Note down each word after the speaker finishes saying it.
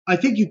I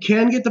think you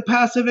can get the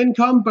passive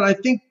income, but I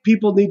think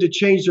people need to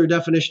change their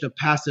definition of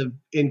passive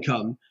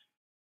income.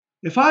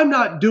 If I'm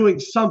not doing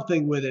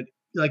something with it,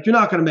 like you're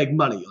not going to make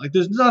money. Like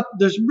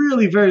there's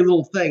really very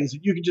little things that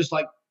you can just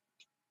like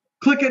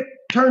click it,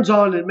 turns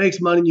on, and it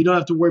makes money. And you don't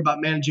have to worry about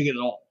managing it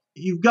at all.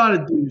 You've got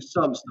to do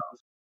some stuff.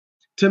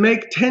 To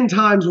make 10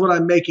 times what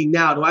I'm making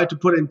now, do I have to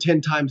put in 10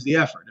 times the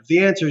effort? If the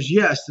answer is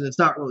yes, then it's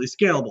not really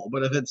scalable.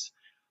 But if it's,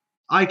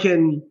 I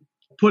can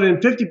put in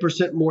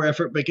 50% more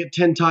effort, but get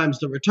 10 times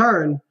the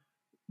return,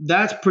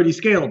 that's pretty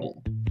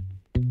scalable.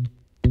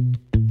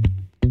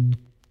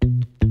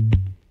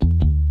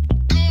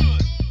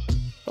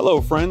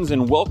 Hello, friends,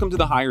 and welcome to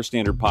the Higher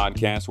Standard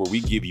Podcast, where we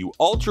give you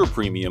ultra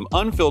premium,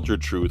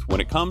 unfiltered truth when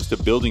it comes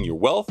to building your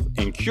wealth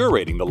and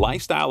curating the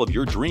lifestyle of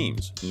your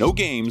dreams. No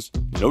games,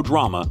 no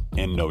drama,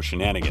 and no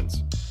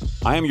shenanigans.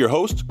 I am your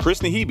host, Chris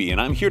Nahibi, and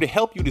I'm here to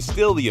help you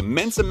distill the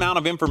immense amount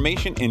of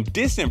information and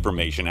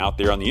disinformation out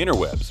there on the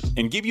interwebs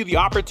and give you the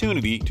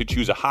opportunity to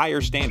choose a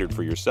higher standard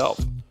for yourself.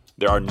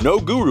 There are no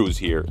gurus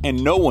here,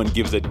 and no one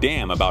gives a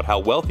damn about how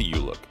wealthy you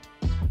look.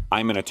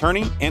 I'm an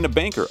attorney and a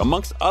banker,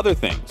 amongst other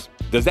things.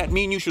 Does that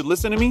mean you should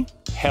listen to me?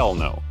 Hell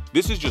no.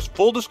 This is just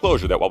full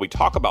disclosure that while we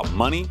talk about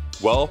money,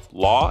 wealth,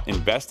 law,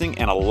 investing,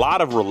 and a lot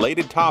of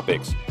related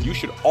topics, you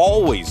should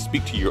always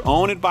speak to your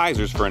own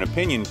advisors for an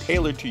opinion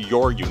tailored to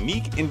your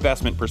unique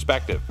investment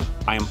perspective.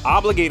 I am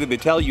obligated to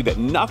tell you that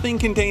nothing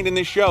contained in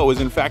this show is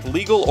in fact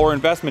legal or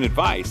investment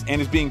advice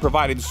and is being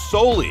provided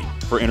solely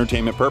for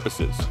entertainment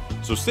purposes.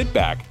 So sit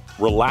back,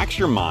 relax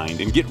your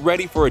mind, and get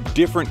ready for a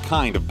different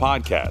kind of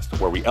podcast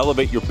where we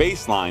elevate your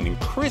baseline in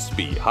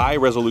crispy,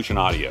 high-resolution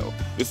audio.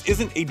 This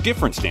isn't a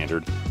different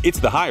standard, it's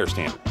the higher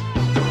standard.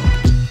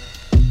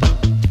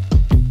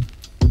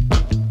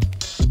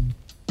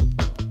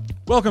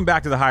 Welcome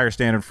back to the Higher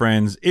Standard,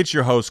 friends. It's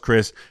your host,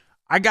 Chris.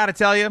 I gotta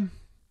tell you,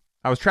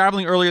 I was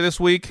traveling earlier this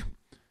week.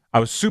 I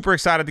was super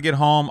excited to get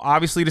home,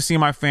 obviously to see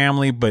my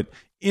family, but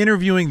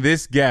interviewing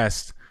this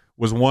guest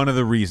was one of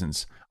the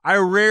reasons. I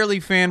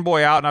rarely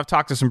fanboy out, and I've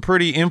talked to some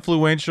pretty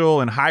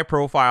influential and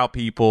high-profile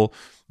people,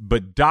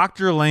 but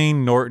Dr.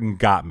 Layne Norton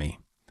got me.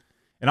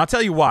 And I'll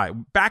tell you why.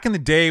 Back in the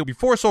day,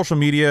 before social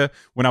media,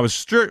 when I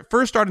was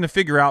first starting to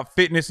figure out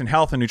fitness and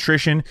health and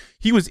nutrition,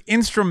 he was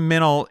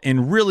instrumental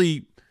in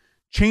really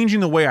changing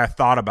the way I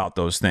thought about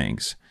those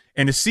things.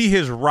 And to see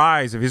his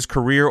rise of his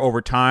career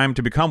over time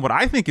to become what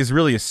I think is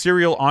really a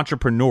serial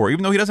entrepreneur,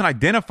 even though he doesn't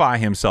identify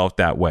himself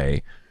that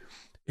way,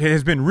 it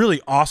has been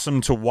really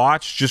awesome to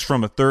watch just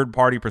from a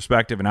third-party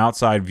perspective, an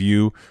outside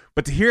view.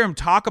 But to hear him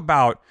talk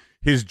about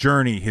his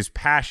journey, his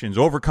passions,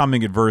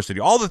 overcoming adversity,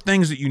 all the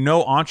things that you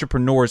know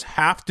entrepreneurs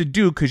have to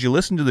do because you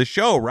listen to the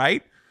show,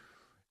 right?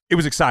 It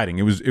was exciting.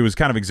 It was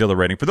kind of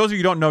exhilarating. For those of you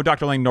who don't know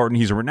Dr. Layne Norton,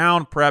 he's a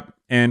renowned prep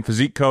and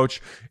physique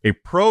coach, a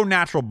pro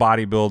natural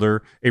bodybuilder,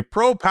 a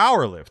pro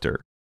power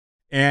lifter,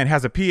 and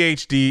has a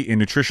PhD in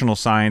nutritional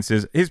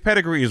sciences. His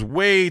pedigree is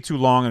way too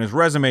long and his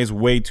resume is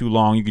way too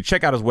long. You can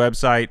check out his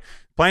website.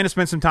 Plan to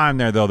spend some time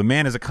there, though. The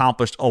man has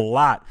accomplished a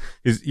lot.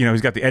 He's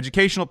got the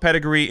educational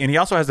pedigree, and he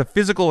also has the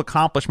physical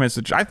accomplishments,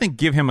 which I think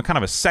give him a kind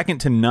of a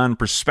second-to-none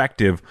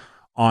perspective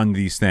on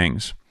these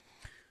things.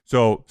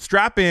 So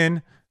strap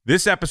in.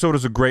 This episode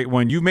is a great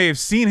one. You may have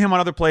seen him on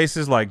other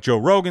places like Joe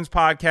Rogan's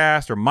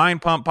podcast or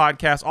Mind Pump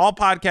podcast, all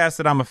podcasts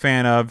that I'm a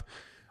fan of.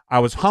 I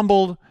was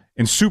humbled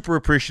and super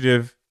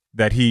appreciative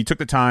that he took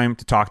the time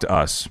to talk to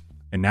us.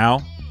 And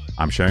now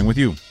I'm sharing with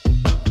you.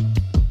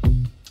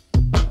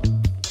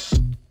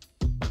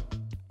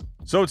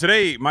 So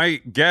today, my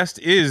guest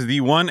is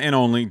the one and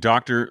only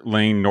Dr.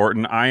 Layne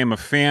Norton. I am a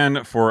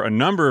fan for a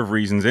number of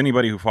reasons.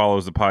 Anybody who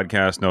follows the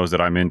podcast knows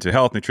that I'm into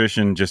health,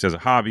 nutrition, just as a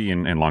hobby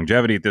and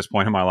longevity at this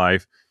point in my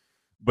life.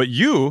 But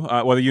you,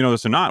 whether you know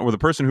this or not, were the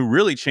person who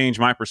really changed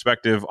my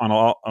perspective on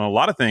a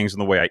lot of things in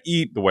the way I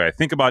eat, the way I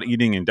think about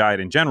eating and diet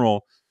in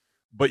general.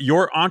 But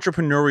your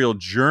entrepreneurial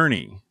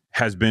journey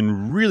has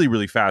been really,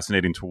 really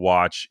fascinating to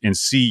watch and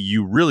see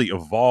you really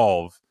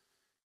evolve.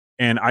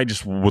 And I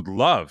just would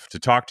love to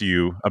talk to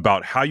you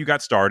about how you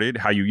got started,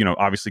 how you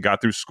obviously got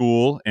through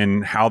school,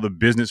 and how the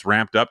business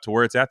ramped up to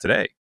where it's at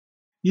today.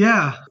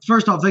 Yeah.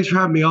 First off, thanks for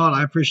having me on.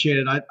 I appreciate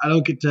it. I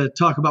don't get to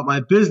talk about my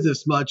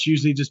business much.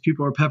 Usually just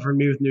people are peppering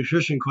me with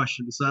nutrition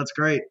questions. So that's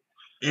great.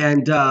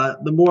 And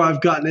the more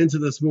I've gotten into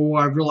this, the more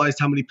I've realized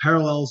how many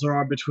parallels there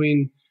are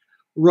between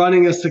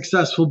running a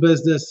successful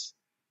business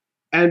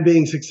and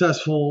being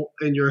successful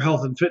in your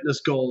health and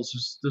fitness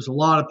goals. There's a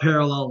lot of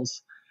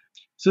parallels.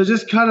 So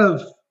just kind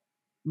of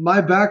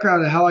my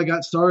background and how I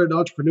got started in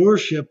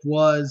entrepreneurship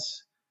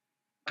was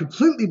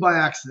completely by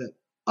accident,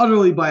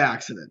 utterly by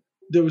accident.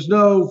 There was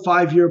no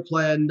 5-year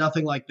plan,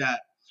 nothing like that.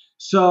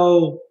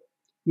 So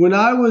when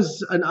I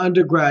was an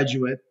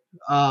undergraduate,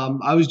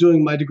 I was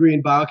doing my degree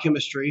in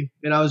biochemistry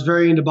and I was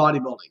very into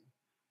bodybuilding.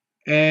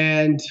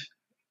 And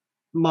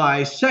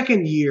my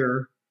second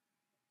year,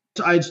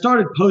 I had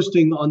started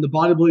posting on the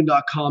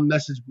bodybuilding.com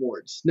message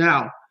boards.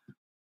 Now,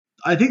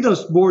 I think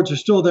those boards are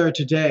still there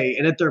today.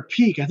 And at their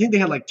peak, I think they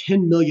had like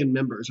 10 million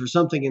members or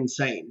something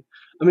insane.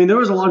 I mean, there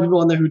was a lot of people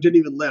on there who didn't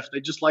even lift.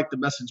 They just liked the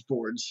message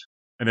boards.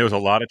 And there was a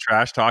lot of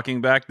trash talking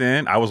back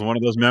then. I was one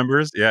of those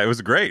members. Yeah, it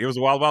was great. It was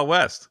Wild Wild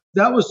West.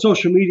 That was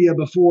social media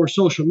before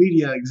social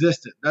media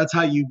existed. That's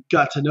how you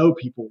got to know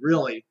people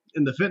really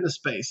in the fitness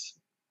space.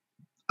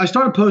 I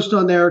started posting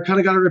on there, kind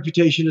of got a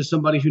reputation as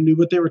somebody who knew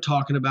what they were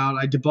talking about.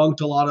 I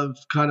debunked a lot of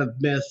kind of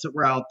myths that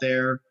were out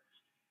there.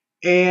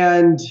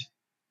 And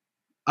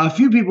a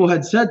few people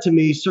had said to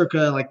me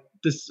circa like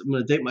this, I'm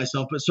going to date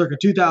myself, but circa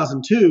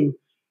 2002,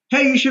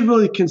 hey, you should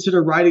really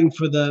consider writing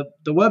for the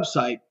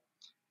website,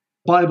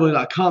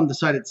 bodybuilding.com, the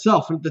site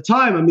itself. And at the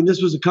time, I mean,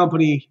 this was a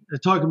company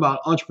talking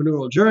about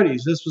entrepreneurial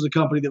journeys. This was a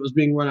company that was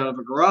being run out of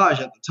a garage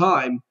at the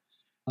time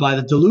by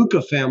the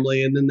DeLuca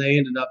family. And then they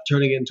ended up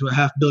turning it into a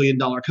 $500 million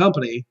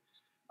company.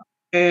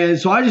 And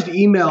so I just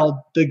emailed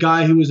the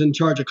guy who was in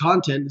charge of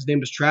content. His name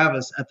was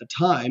Travis at the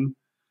time.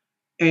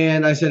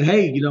 And I said,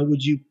 hey,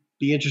 would you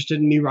be interested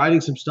in me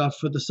writing some stuff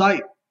for the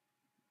site?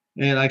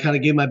 And I kind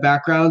of gave my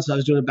background. So I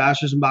was doing a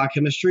bachelor's in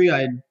biochemistry. I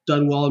had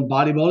done well in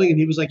bodybuilding. And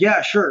he was like,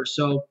 yeah, sure.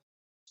 So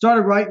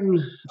started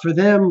writing for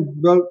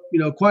them, wrote,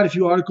 quite a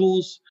few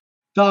articles.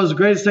 Thought it was the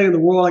greatest thing in the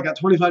world. I got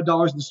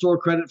 $25 in store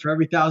credit for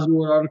every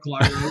 1,000-word article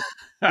I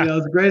wrote. It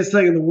was the greatest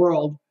thing in the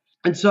world.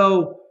 And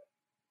so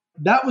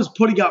that was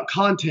putting out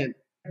content.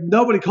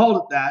 Nobody called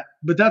it that,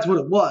 but that's what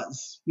it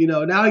was.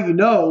 Now if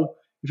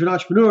you're an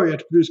entrepreneur, you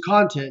have to produce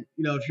content,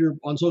 if you're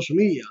on social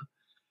media.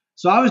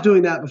 So I was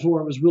doing that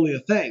before it was really a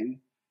thing.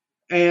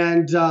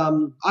 And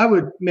I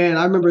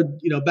remember,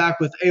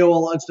 back with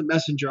AOL Instant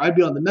Messenger, I'd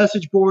be on the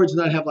message boards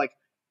and I'd have like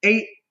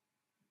 8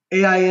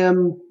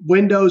 AIM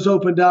windows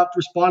opened up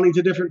responding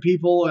to different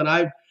people. And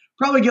I'd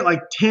probably get like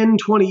 10,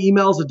 20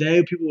 emails a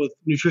day, people with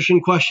nutrition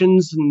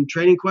questions and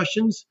training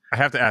questions. I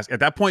have to ask,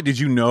 at that point, did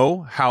you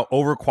know how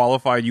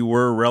overqualified you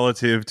were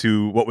relative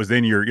to what was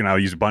then your, I'll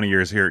use bunny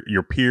ears here,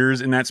 your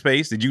peers in that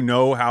space? Did you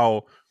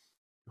know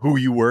who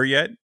you were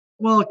yet?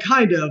 Well,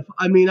 kind of.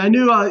 I mean, I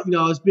knew, I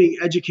was being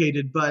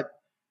educated, but,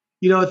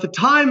 at the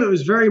time it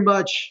was very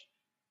much,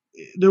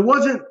 there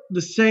wasn't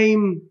the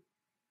same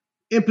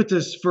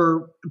impetus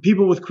for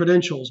people with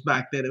credentials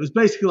back then. It was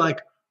basically like,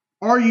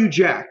 are you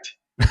jacked?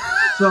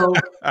 So,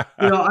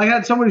 I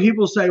had so many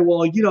people say,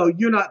 well,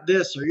 you're not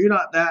this or you're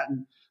not that.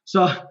 And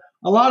so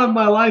a lot of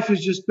my life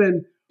has just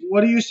been,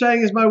 what are you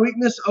saying is my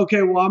weakness?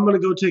 Okay, well, I'm going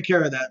to go take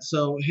care of that.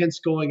 So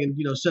hence going and,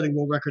 setting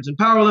world records in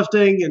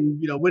powerlifting and,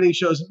 winning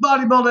shows in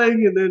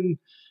bodybuilding and then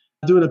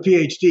doing a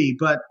PhD.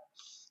 But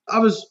I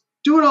was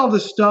doing all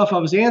this stuff. I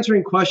was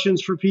answering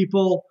questions for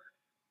people.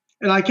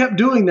 And I kept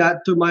doing that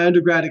through my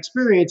undergrad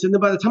experience. And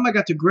then by the time I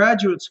got to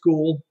graduate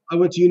school, I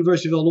went to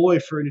University of Illinois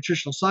for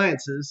nutritional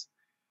sciences.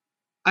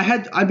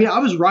 I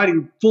was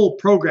writing full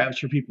programs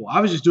for people.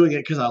 I was just doing it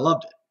because I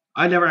loved it.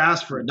 I never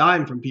asked for a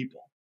dime from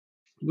people,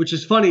 which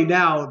is funny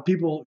now.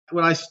 People,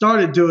 when I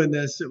started doing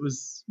this, it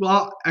was,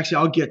 well, actually,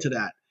 I'll get to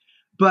that.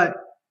 But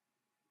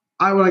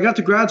when I got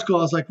to grad school,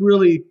 I was like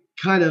really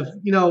kind of,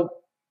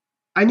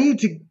 I need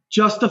to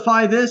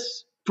justify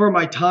this for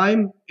my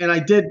time. And I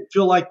did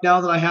feel like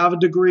now that I have a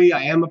degree,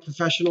 I am a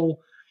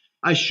professional,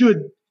 I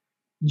should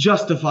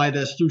justify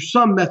this through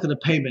some method of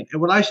payment.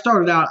 And when I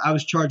started out, I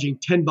was charging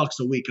 $10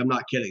 a week. I'm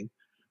not kidding,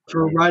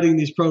 for writing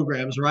these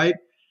programs, right?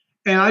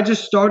 And I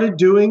just started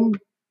doing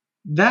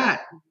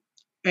that.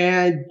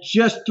 And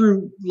just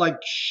through like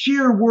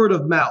sheer word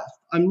of mouth,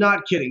 I'm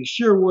not kidding,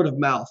 sheer word of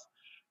mouth,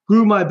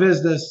 grew my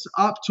business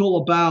up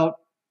till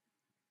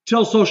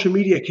social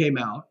media came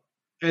out.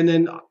 And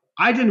then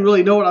I didn't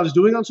really know what I was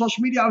doing on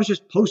social media. I was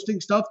just posting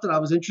stuff that I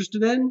was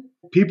interested in.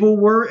 People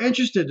were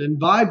interested and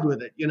vibed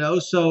with it,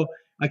 So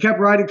I kept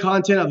writing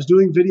content. I was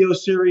doing video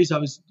series. I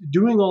was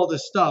doing all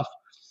this stuff.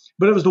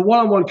 But it was the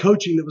one-on-one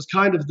coaching that was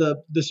kind of the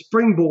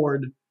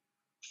springboard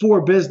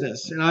for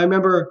business. And I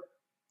remember,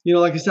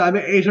 like I said, I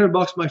made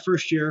 $800 my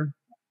first year.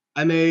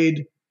 I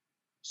made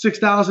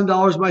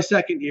 $6,000 my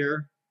second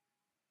year.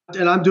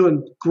 And I'm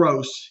doing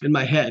gross in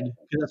my head,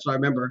 because that's what I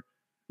remember.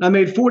 And I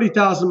made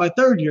 $40,000 my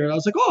third year. And I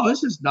was like, oh,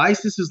 this is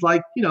nice. This is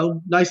like,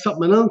 nice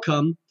supplemental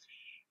income.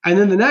 And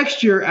then the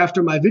next year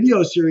after my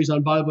video series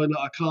on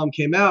bodybuilding.com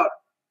came out,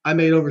 I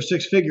made over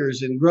 6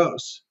 figures in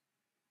gross.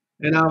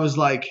 And I was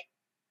like,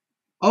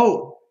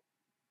 oh,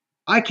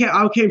 I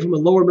came from a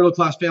lower middle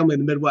class family in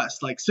the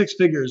Midwest. Like 6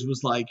 figures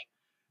was like,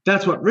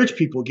 that's what rich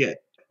people get.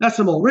 That's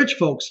some old rich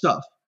folk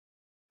stuff.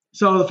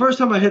 So the first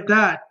time I hit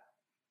that,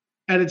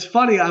 and it's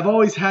funny, I've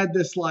always had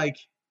this like,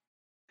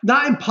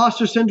 not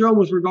imposter syndrome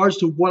with regards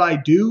to what I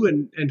do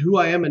and who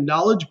I am in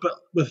knowledge, but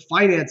with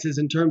finances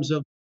in terms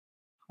of,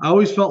 I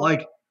always felt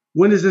like,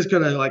 when is this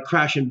going to like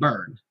crash and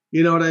burn?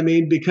 You know what I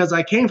mean? Because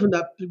I came from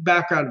that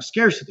background of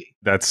scarcity.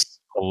 That's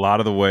a lot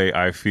of the way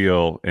I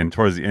feel. And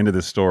towards the end of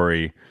the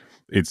story,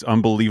 it's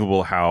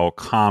unbelievable how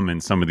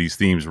common some of these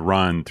themes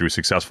run through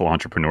successful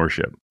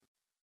entrepreneurship.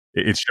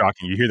 It's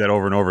shocking. You hear that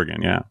over and over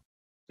again. Yeah.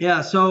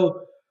 Yeah.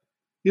 So,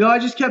 I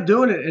just kept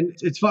doing it. And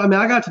it's fun. I mean,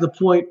 I got to the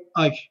point,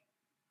 like,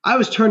 I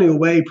was turning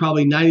away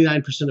probably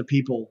 99% of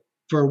people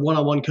for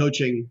one-on-one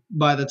coaching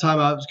by the time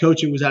I was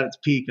coaching was at its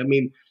peak. I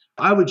mean,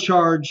 I would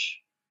charge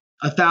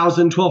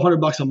 $1,000,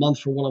 $1,200 a month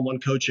for one-on-one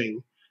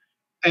coaching.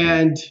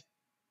 And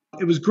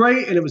it was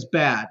great and it was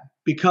bad.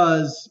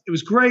 because it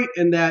was great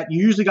in that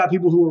you usually got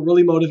people who were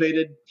really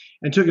motivated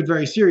and took it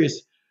very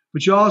serious.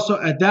 But you also,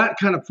 at that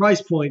kind of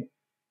price point,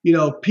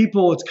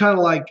 people, it's kind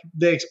of like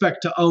they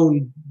expect to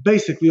own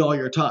basically all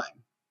your time,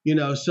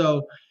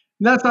 so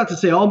that's not to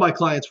say all my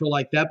clients were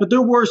like that, but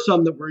there were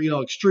some that were,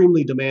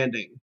 extremely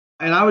demanding.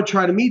 And I would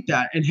try to meet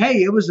that. And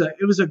hey, it was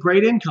a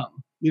great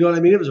income. You know what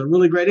I mean? It was a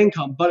really great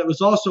income, but it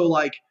was also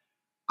like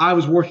I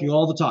was working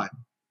all the time.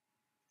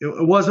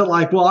 It wasn't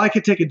like, well, I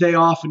could take a day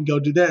off and go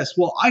do this.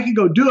 Well, I could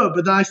go do it,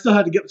 but then I still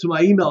had to get to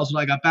my emails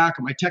when I got back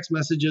or my text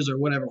messages or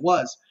whatever it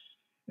was.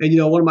 And,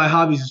 one of my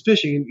hobbies is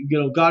fishing.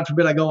 And, God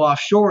forbid I go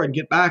offshore and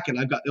get back and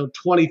I've got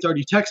 20,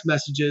 30 text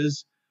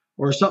messages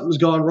or something's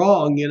gone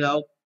wrong,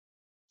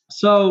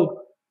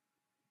 So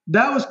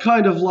that was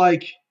kind of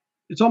like,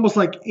 it's almost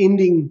like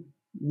ending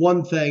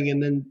one thing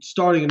and then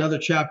starting another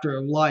chapter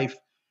of life.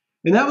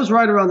 And that was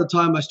right around the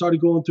time I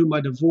started going through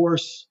my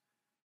divorce.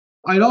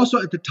 I'd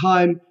also at the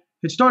time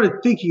had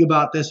started thinking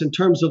about this in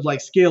terms of like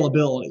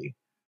scalability.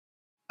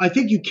 I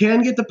think you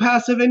can get the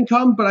passive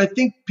income, but I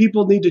think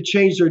people need to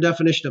change their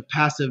definition of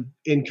passive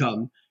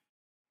income.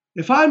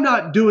 If I'm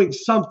not doing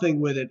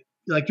something with it,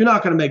 like you're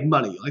not going to make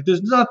money. Like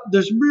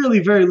there's really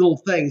very little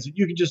things that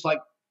you can just like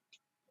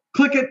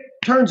click it,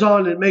 turns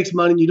on, and it makes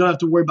money, and you don't have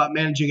to worry about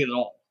managing it at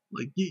all.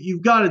 Like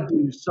you've got to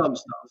do some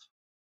stuff.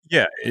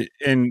 Yeah,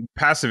 and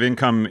passive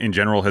income in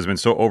general has been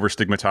so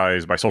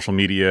over-stigmatized by social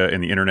media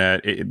and the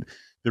internet.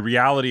 The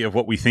reality of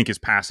what we think is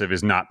passive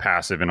is not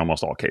passive in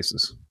almost all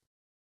cases.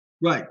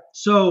 Right.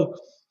 So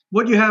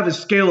what you have is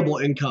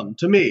scalable income,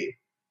 to me,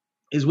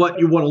 is what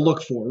you want to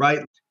look for, right?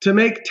 To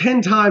make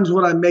 10 times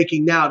what I'm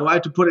making now, do I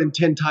have to put in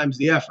 10 times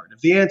the effort?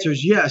 If the answer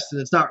is yes,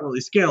 then it's not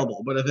really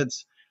scalable. But if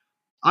it's,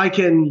 I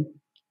can,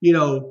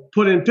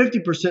 put in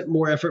 50%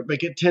 more effort, but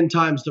get 10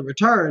 times the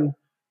return,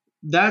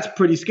 that's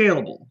pretty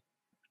scalable.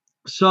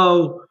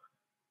 So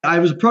I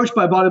was approached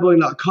by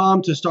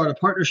bodybuilding.com to start a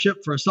partnership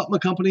for a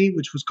supplement company,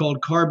 which was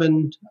called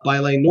Carbon by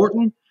Layne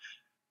Norton.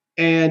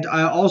 And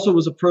I also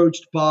was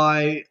approached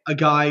by a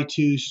guy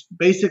who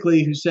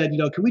said,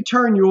 can we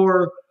turn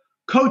your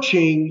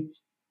coaching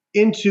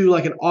into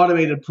like an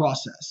automated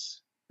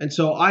process? And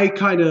so I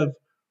kind of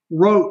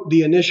wrote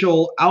the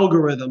initial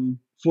algorithm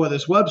for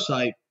this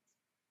website,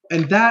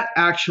 and that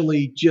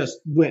actually just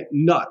went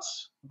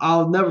nuts.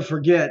 I'll never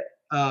forget.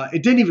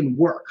 It didn't even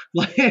work.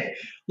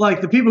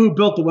 Like the people who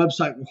built the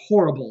website were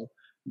horrible.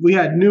 We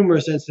had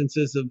numerous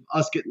instances of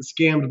us getting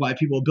scammed by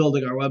people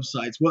building our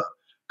websites. Well,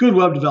 good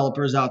web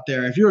developers out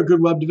there. If you're a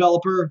good web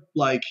developer,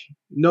 like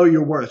know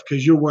your worth,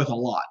 because you're worth a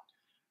lot.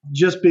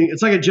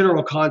 It's like a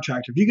general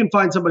contractor. If you can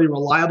find somebody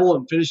reliable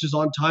and finishes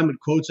on time and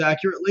quotes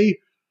accurately,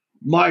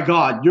 my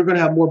God, you're going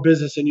to have more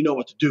business than you know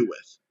what to do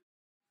with.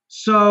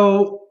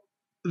 So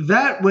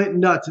that went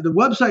nuts. The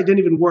website didn't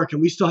even work,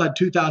 and we still had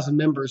 2,000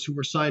 members who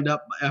were signed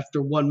up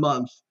after 1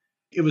 month.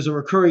 It was a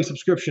recurring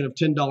subscription of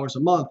 $10 a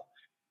month.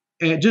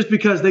 And just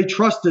because they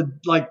trusted,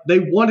 like they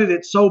wanted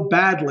it so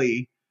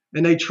badly,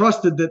 and they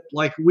trusted that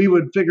like we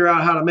would figure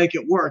out how to make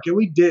it work, and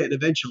we did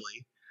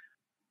eventually.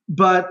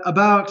 But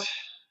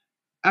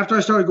after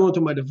I started going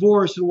through my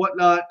divorce and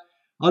whatnot,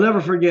 I'll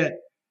never forget,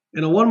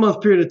 in a 1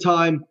 month period of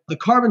time, the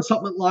carbon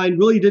supplement line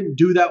really didn't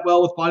do that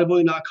well with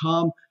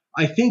bodybuilding.com.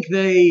 I think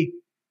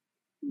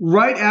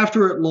right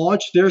after it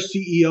launched, their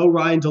CEO,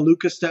 Ryan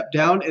DeLuca, stepped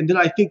down. And then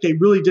I think they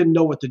really didn't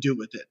know what to do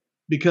with it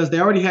because they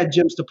already had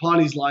Jim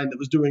Stepani's line that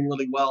was doing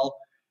really well.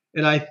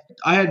 And I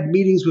had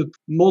meetings with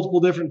multiple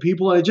different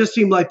people, and it just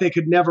seemed like they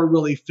could never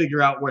really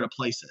figure out where to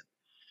place it.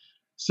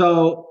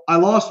 So I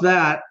lost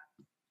that.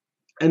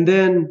 And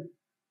then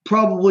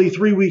probably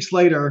 3 weeks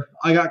later,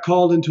 I got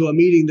called into a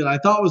meeting that I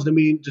thought was the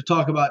meeting to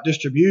talk about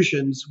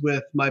distributions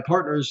with my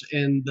partners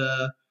in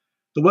the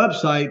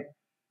website.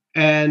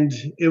 And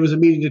it was a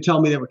meeting to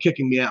tell me they were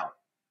kicking me out.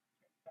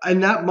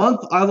 And that month,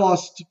 I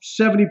lost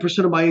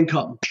 70% of my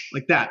income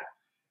like that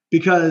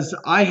because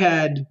I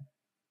had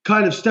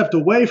kind of stepped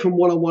away from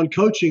one-on-one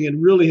coaching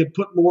and really had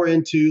put more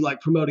into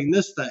like promoting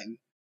this thing.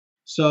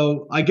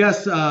 So I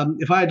guess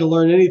if I had to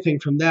learn anything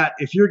from that,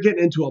 if you're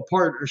getting into a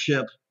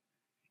partnership,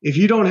 if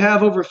you don't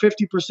have over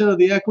 50% of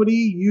the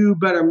equity, you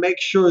better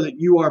make sure that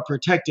you are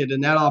protected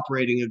in that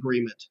operating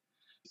agreement.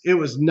 It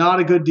was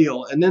not a good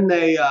deal. And then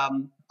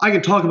I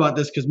can talk about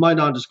this because my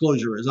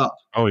non-disclosure is up.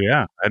 Oh,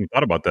 yeah. I hadn't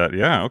thought about that.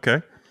 Yeah.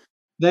 Okay.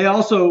 They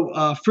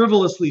also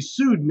frivolously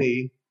sued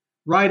me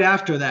right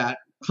after that,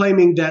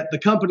 claiming that the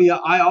company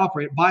I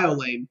operate,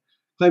 Layne,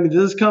 claiming that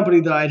this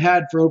company that I'd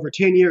had for over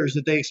 10 years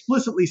that they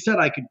explicitly said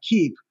I could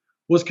keep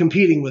was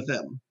competing with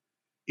them,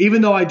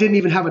 even though I didn't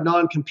even have a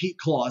non-compete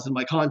clause in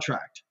my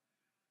contract.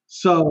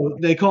 So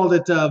they called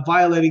it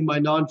violating my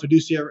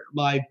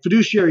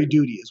fiduciary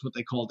duty is what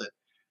they called it.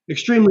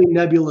 Extremely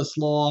nebulous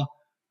law.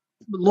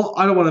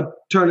 I don't want to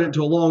turn it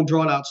into a long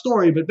drawn out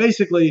story, but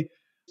basically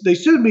they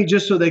sued me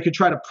just so they could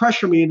try to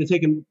pressure me into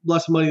taking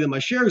less money than my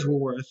shares were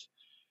worth.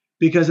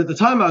 Because at the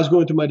time I was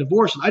going through my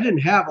divorce and I didn't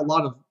have a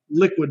lot of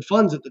liquid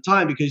funds at the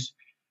time, because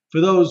for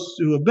those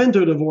who have been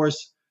through a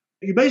divorce,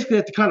 you basically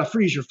have to kind of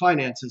freeze your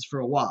finances for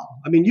a while.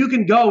 I mean, you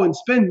can go and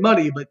spend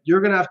money, but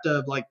you're going to have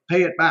to like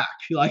pay it back.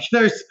 Like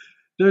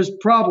there's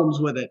problems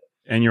with it.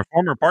 And your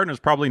former partners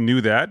probably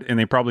knew that, and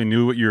they probably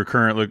knew what your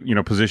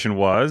current, position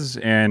was.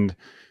 And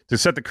to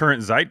set the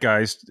current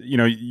zeitgeist,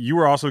 you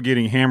were also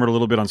getting hammered a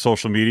little bit on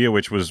social media,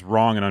 which was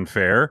wrong and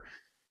unfair.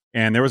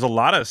 And there was a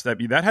lot of stuff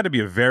that had to be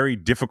a very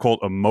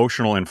difficult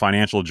emotional and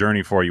financial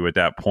journey for you at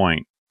that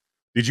point.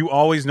 Did you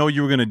always know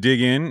you were going to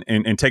dig in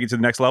and take it to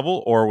the next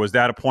level? Or was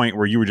that a point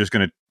where you were just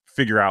going to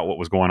figure out what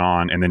was going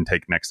on and then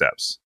take next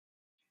steps?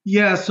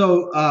 Yeah.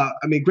 So,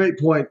 great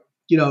point.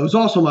 It was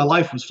also my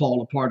life was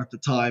falling apart at the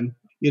time.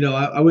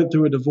 I went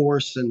through a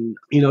divorce and,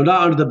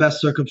 not under the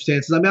best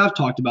circumstances. I mean, I've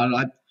talked about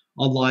it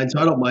online, so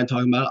I don't mind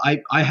talking about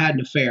it. I had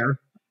an affair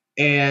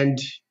and,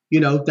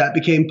 that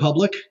became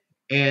public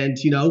and,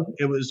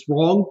 it was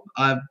wrong.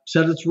 I've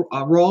said it's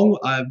wrong.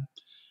 I've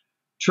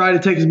tried to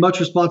take as much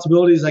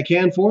responsibility as I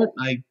can for it.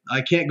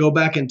 I can't go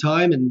back in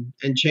time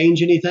and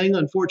change anything,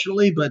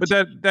 unfortunately. But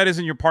that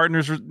isn't your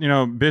partner's,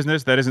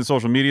 business. That isn't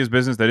social media's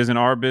business. That isn't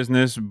our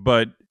business.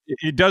 But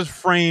it does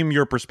frame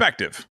your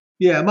perspective.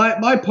 Yeah,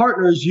 my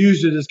partners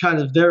used it as kind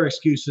of their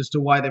excuse as to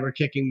why they were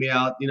kicking me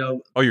out.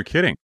 Oh, you're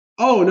kidding.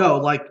 Oh, no.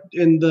 Like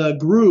in the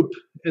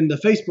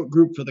Facebook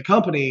group for the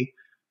company,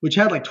 which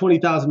had like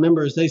 20,000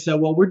 members, they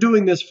said, well, we're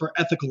doing this for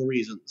ethical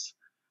reasons.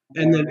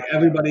 And then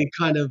everybody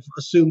kind of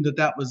assumed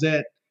that was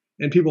it.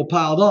 And people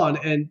piled on.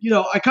 And,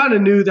 I kind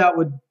of knew that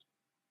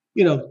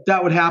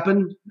would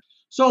happen.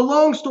 So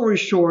long story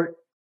short,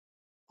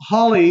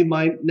 Holly,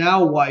 my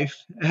now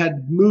wife,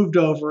 had moved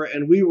over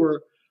and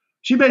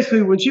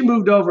when she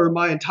moved over,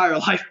 my entire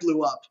life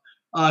blew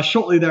up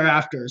shortly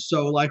thereafter.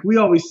 So like we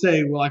always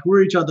say,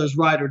 we're each other's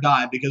ride or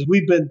die because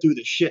we've been through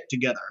the shit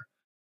together.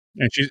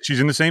 And she's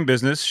in the same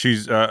business.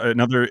 She's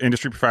another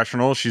industry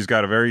professional. She's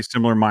got a very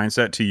similar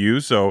mindset to you.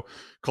 So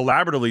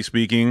collaboratively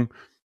speaking,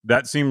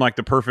 that seemed like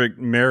the perfect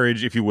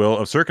marriage, if you will,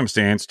 of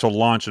circumstance to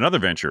launch another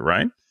venture,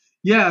 right?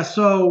 Yeah.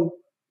 So,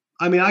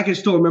 I can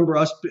still remember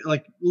us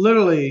like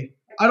literally,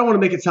 I don't want to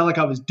make it sound like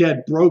I was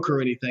dead broke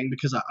or anything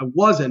because I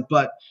wasn't,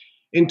 but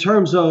in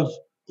terms of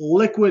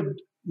liquid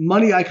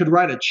money I could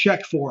write a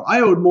check for,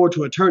 I owed more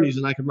to attorneys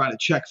than I could write a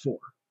check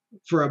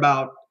for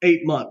about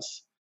 8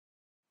 months.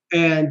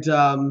 And,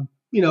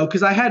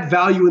 because I had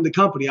value in the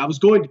company, I was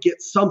going to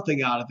get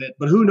something out of it,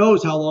 but who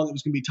knows how long it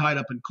was going to be tied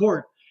up in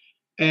court.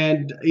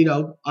 And,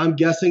 I'm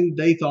guessing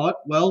they thought,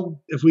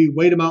 well, if we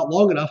wait them out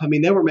long enough,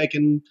 they were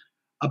making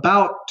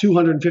about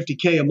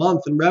 $250K a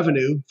month in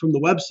revenue from the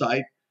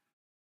website.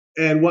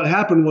 And what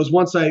happened was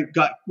once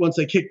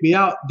they kicked me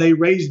out, they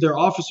raised their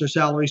officer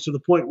salaries to the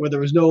point where there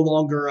was no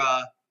longer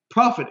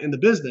profit in the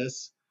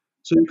business.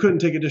 So you couldn't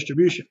take a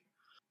distribution.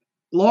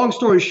 Long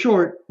story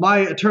short, my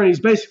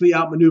attorneys basically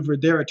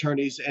outmaneuvered their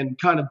attorneys and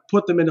kind of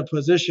put them in a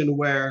position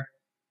where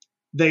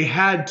they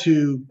had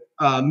to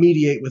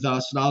mediate with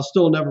us. And I'll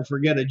still never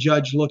forget a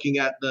judge looking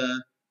at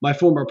my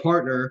former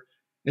partner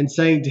and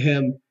saying to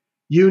him,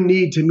 you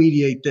need to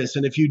mediate this.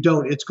 And if you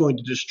don't, it's going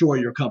to destroy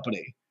your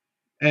company.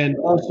 And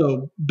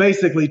also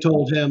basically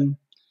told him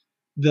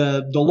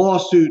the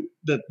lawsuit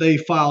that they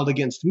filed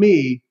against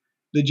me,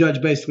 the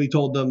judge basically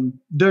told them,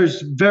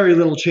 there's very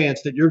little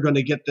chance that you're going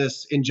to get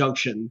this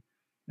injunction.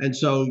 And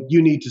so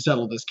you need to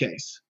settle this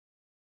case.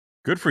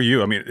 Good for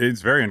you.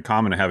 It's very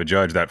uncommon to have a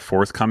judge that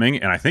forthcoming,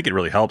 and I think it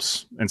really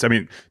helps. And so,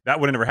 that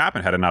would have never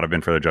happened had it not have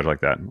been for a judge like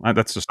that.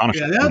 That's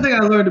astonishing. Yeah, the other thing I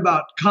learned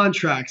about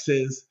contracts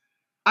is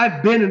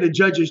I've been in the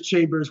judges'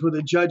 chambers where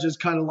the judge is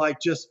kind of like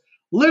just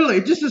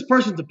this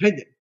person's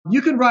opinion.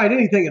 You can write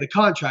anything in a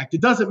contract. It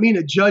doesn't mean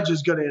a judge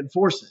is going to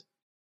enforce it.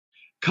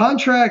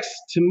 Contracts,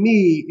 to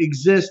me,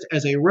 exist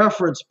as a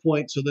reference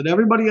point so that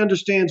everybody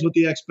understands what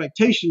the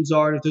expectations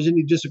are. And if there's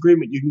any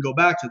disagreement, you can go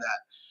back to that.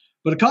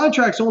 But a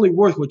contract's only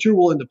worth what you're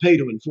willing to pay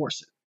to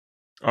enforce it.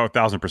 Oh,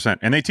 1,000%.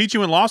 And they teach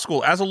you in law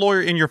school, as a lawyer,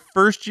 in your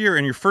first year,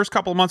 in your first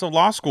couple of months of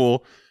law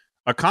school,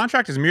 a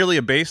contract is merely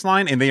a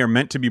baseline and they are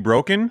meant to be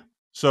broken.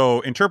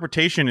 So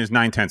interpretation is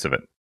 9/10 of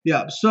it.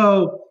 Yeah.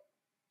 So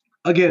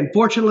again,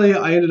 fortunately,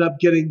 I ended up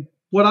getting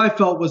what I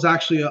felt was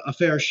actually a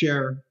fair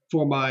share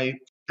for my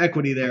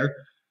equity there.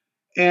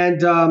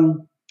 And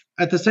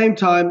at the same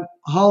time,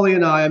 Holly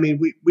and I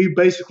we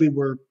basically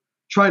were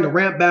trying to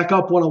ramp back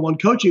up one-on-one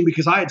coaching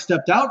because I had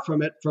stepped out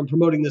from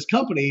promoting this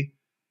company.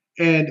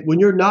 And when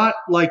you're not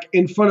like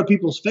in front of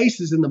people's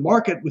faces in the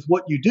market with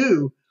what you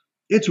do,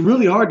 it's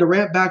really hard to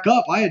ramp back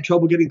up. I had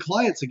trouble getting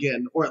clients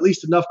again, or at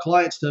least enough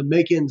clients to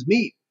make ends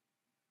meet.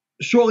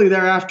 Shortly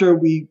thereafter,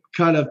 we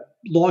kind of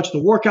launched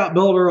the workout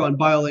builder on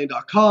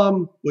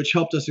Layne.com, which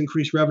helped us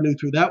increase revenue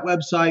through that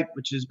website,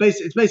 which is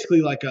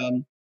basically like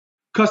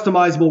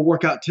customizable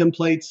workout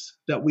templates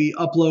that we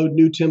upload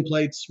new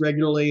templates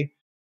regularly.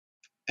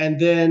 And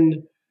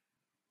then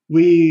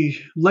we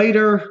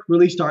later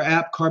released our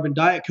app, Carbon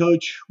Diet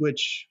Coach,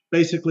 which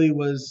basically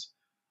was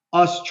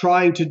us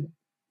trying to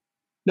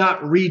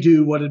not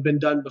redo what had been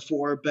done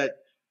before, but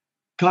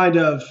kind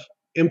of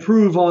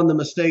improve on the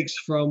mistakes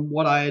from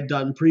what I had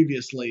done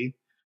previously.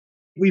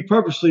 We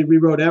purposely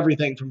rewrote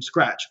everything from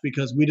scratch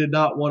because we did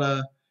not want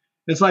to,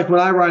 It's like when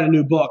I write a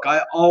new book,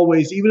 I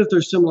always, even if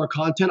there's similar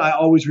content, I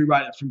always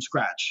rewrite it from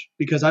scratch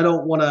because I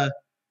don't want to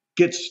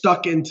get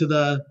stuck into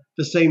the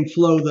same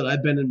flow that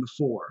I've been in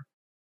before.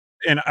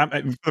 And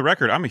for the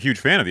record, I'm a huge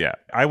fan of the app.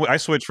 I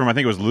switched from, I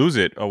think it was Lose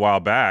It a while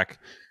back,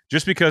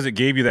 just because it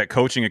gave you that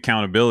coaching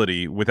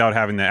accountability without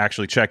having to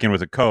actually check in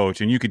with a coach.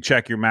 And you could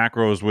check your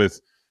macros with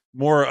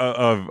more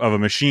of a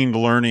machine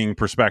learning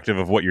perspective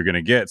of what you're going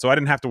to get. So I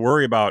didn't have to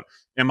worry about,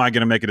 am I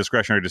going to make a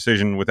discretionary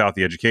decision without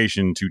the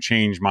education to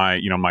change my,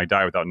 my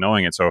diet without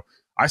knowing it. So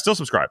I still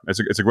subscribe.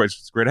 It's a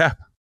great app.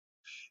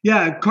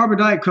 Yeah, Carbon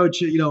Diet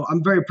Coach,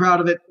 I'm very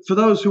proud of it. For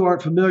those who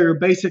aren't familiar,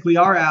 basically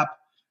our app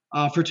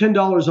for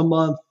 $10 a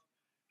month,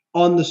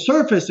 on the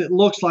surface, it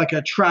looks like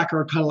a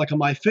tracker, kind of like a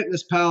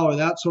MyFitnessPal or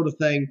that sort of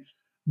thing.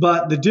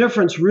 But the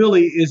difference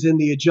really is in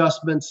the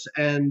adjustments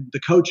and the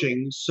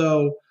coaching.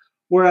 So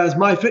whereas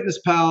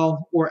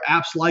MyFitnessPal or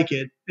apps like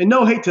it, and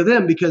no hate to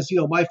them because,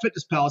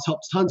 MyFitnessPal has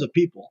helped tons of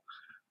people.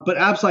 But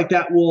apps like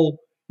that you'll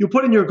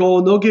put in your goal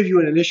and they'll give you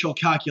an initial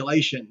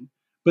calculation,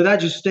 but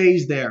that just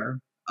stays there.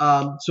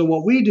 So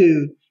what we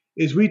do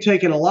is we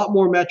take in a lot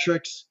more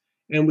metrics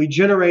and we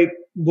generate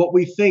what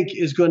we think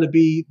is going to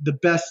be the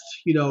best,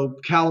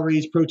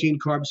 calories, protein,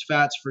 carbs,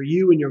 fats for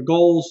you and your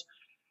goals.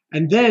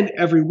 And then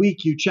every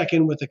week you check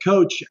in with a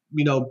coach,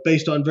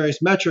 based on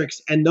various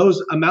metrics, and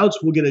those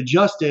amounts will get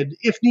adjusted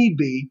if need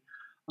be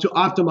to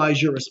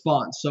optimize your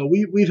response. So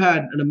we've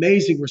had an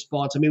amazing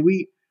response. I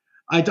mean,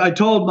 I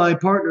told my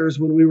partners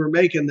when we were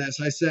making this,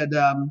 I said,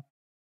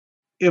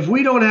 if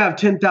we don't have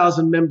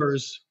 10,000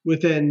 members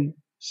within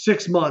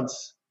 6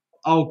 months,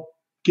 I'll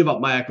give up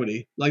my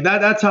equity. Like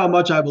that's how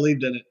much I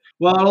believed in it.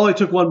 Well, it only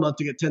took 1 month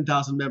to get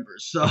 10,000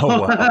 members. So,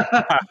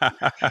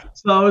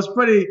 so it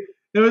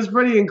was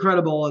pretty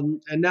incredible.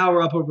 And now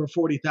we're up over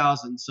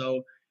 40,000.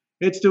 So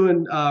it's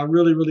doing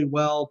really, really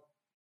well.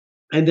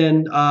 And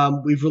then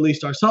we've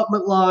released our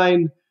supplement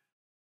line.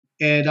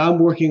 And I'm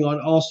working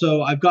on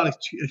also, I've got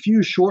a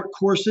few short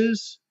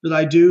courses that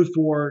I do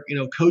for,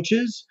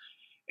 coaches.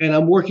 And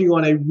I'm working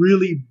on a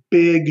really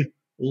big,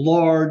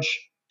 large,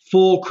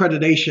 full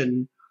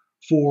accreditation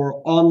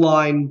for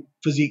online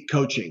physique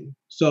coaching.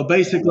 So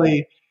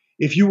basically,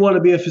 if you want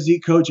to be a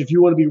physique coach, if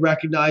you want to be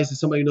recognized as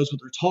somebody who knows what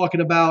they're talking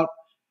about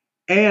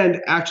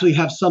and actually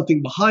have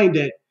something behind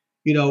it,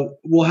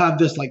 we'll have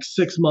this like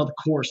 6-month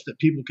course that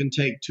people can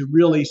take to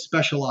really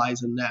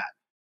specialize in that.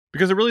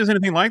 Because there really isn't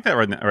anything like that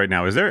right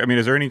now. Is there? I mean,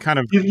 is there any kind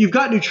of... You've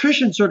got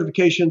nutrition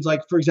certifications,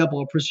 like, for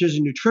example, a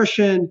precision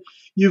nutrition.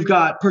 You've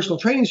got personal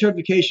training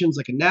certifications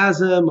like a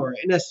NASM or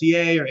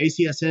NSCA or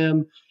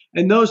ACSM.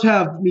 And those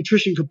have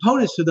nutrition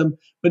components to them,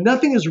 but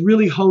nothing is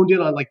really honed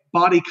in on like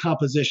body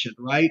composition,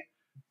 right?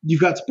 You've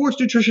got sports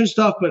nutrition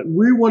stuff, but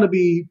we want to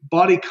be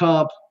body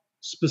comp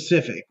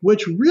specific,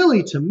 which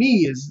really to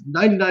me is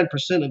 99%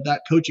 of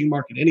that coaching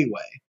market anyway.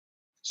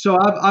 So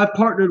I've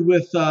partnered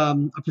with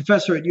a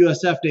professor at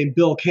USF named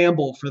Bill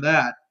Campbell for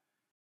that.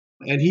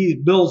 And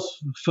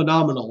Bill's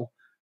phenomenal.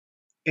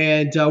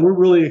 And we're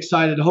really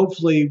excited.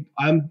 Hopefully,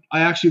 I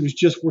actually was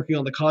just working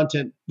on the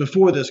content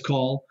before this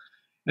call.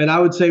 And I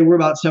would say we're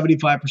about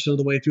 75% of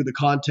the way through the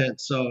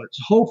content. So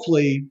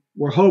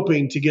we're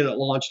hoping to get it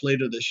launched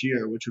later this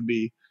year, which would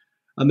be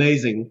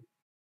amazing.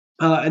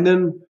 And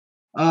then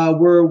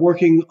we're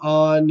working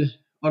on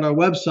our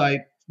website.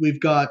 We've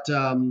got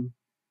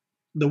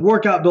the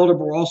workout builder,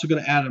 but we're also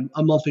going to add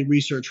a monthly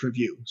research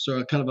review. So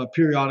a kind of a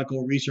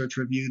periodical research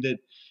review that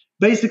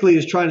basically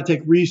is trying to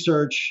take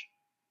research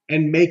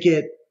and make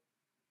it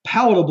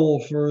palatable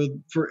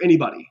for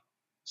anybody.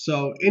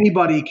 So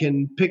anybody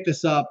can pick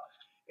this up.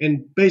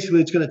 And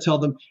basically, it's going to tell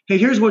them, hey,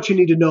 here's what you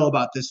need to know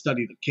about this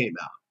study that came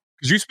out.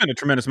 Because you spend a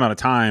tremendous amount of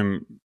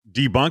time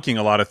debunking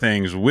a lot of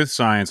things with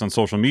science on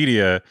social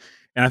media.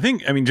 And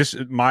I mean, just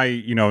my,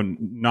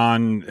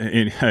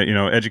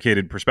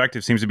 educated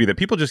perspective seems to be that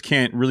people just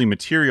can't really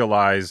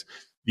materialize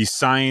these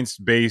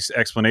science-based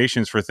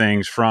explanations for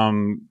things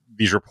from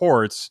these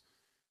reports.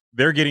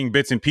 They're getting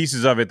bits and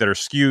pieces of it that are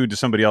skewed to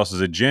somebody else's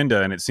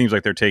agenda, and it seems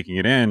like they're taking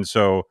it in.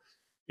 So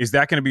is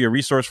that going to be a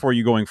resource for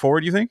you going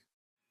forward, do you think?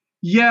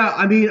 Yeah,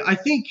 I mean, I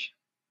think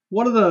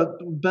one of the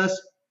best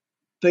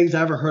things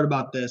I ever heard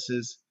about this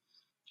is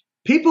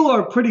people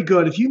are pretty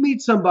good. If you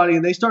meet somebody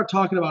and they start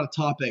talking about a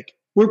topic,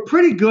 we're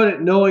pretty good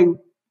at knowing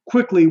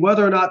quickly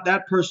whether or not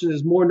that person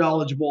is more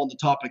knowledgeable on the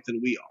topic than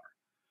we are.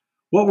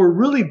 What we're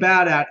really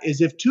bad at is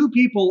if two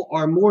people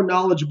are more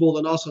knowledgeable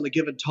than us on a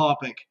given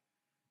topic,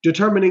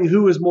 determining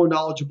who is more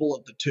knowledgeable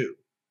of the two.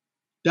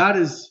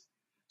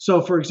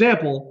 So for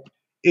example,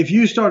 if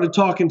you started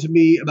talking to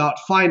me about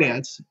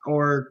finance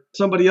or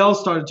somebody else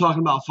started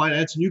talking about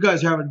finance and you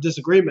guys are having a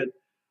disagreement,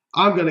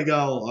 I'm going to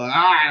go,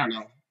 I don't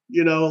know.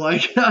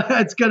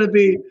 It's going to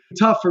be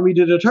tough for me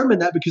to determine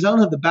that because I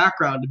don't have the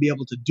background to be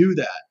able to do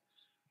that.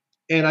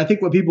 And I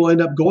think what people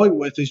end up going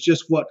with is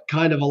just what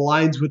kind of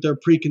aligns with their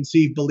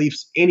preconceived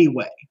beliefs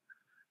anyway.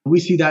 We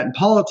see that in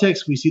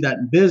politics. We see that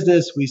in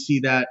business. We see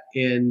that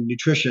in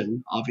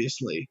nutrition,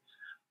 obviously.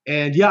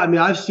 And yeah, I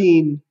mean, I've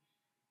seen,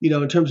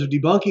 in terms of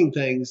debunking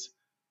things,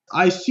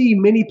 I see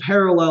many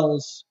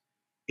parallels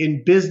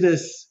in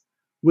business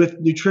with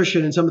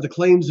nutrition and some of the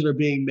claims that are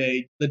being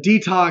made, the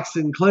detox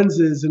and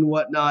cleanses and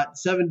whatnot,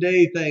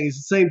 7-day things,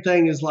 the same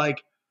thing as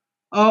like,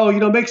 oh,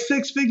 make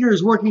 6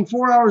 figures working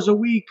 4 hours a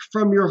week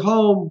from your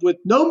home with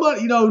no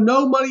money,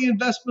 no money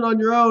investment on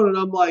your own. And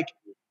I'm like,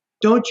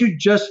 don't you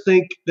just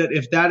think that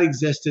if that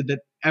existed, that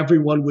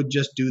everyone would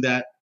just do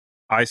that?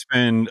 I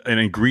spend an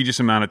egregious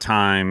amount of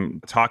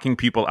time talking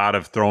people out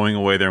of throwing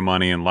away their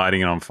money and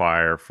lighting it on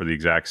fire for the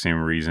exact same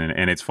reason.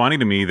 And it's funny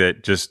to me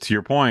that, just to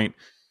your point,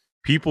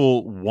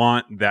 people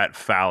want that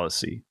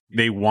fallacy.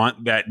 They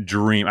want that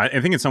dream. I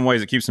think in some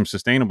ways it keeps them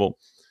sustainable.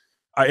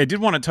 I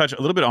did want to touch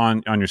a little bit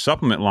on your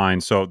supplement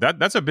line. So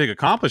that's a big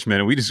accomplishment,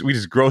 and we just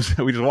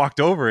walked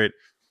over it.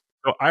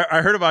 So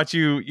I heard about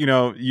you.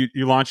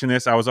 You launching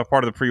this. I was a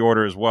part of the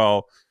pre-order as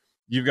well.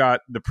 You've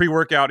got the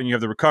pre-workout and you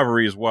have the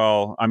recovery as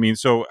well. I mean,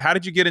 so how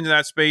did you get into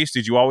that space?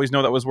 Did you always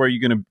know that was where you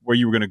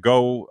were gonna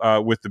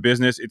go with the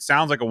business? It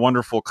sounds like a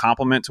wonderful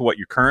complement to what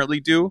you currently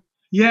do.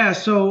 Yeah.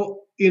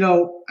 So,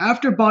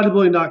 after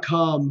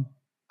bodybuilding.com,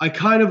 I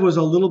kind of was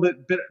a little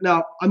bit bitter.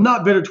 Now, I'm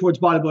not bitter towards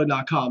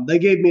bodybuilding.com. They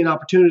gave me an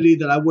opportunity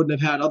that I wouldn't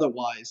have had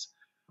otherwise.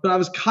 But I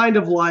was kind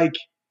of like,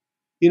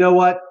 you know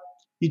what?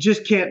 You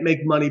just can't make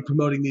money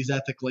promoting these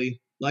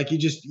ethically. Like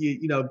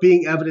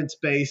being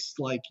evidence-based,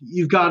 like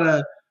you've got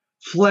to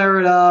flare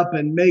it up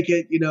and make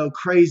it,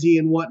 crazy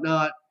and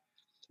whatnot.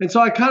 And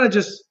so I kind of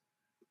just,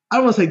 I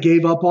don't want to say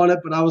gave up on it,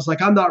 but I was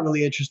like, I'm not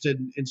really interested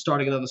in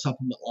starting another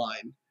supplement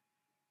line.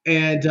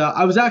 And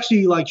I was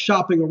actually like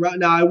shopping around.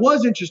 Now I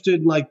was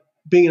interested in like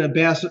being an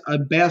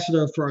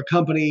ambassador for a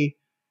company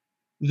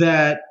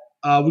that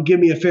would give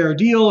me a fair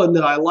deal and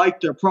that I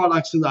liked their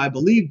products and that I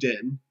believed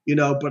in,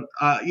 but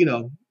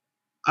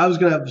I was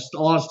going to have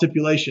a lot of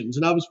stipulations.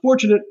 And I was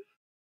fortunate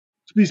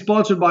to be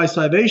sponsored by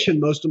Scivation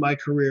most of my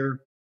career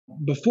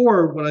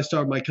before when I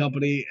started my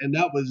company. And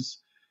that was,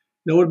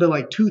 it would have been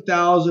like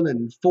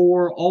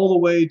 2004 all the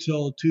way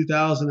till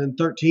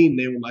 2013.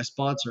 They were my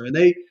sponsor. And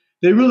they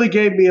really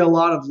gave me a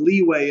lot of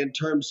leeway in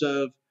terms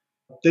of,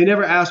 they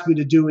never asked me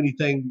to do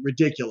anything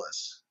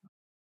ridiculous.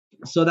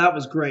 So that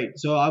was great.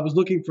 So I was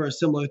looking for a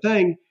similar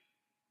thing.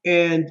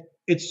 And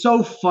it's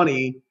so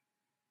funny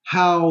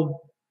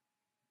how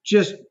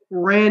just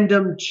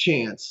random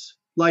chance,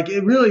 like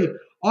it really,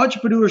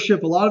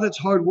 entrepreneurship, a lot of it's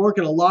hard work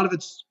and a lot of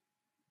it's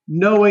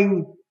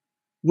knowing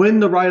when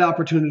the right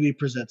opportunity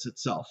presents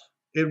itself.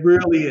 It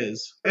really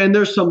is. And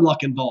there's some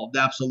luck involved.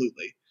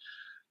 Absolutely.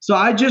 So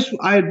I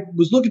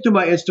was looking through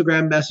my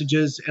Instagram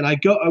messages and I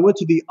went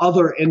to the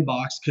other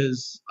inbox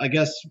because I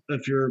guess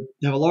if you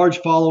have a large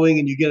following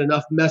and you get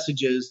enough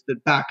messages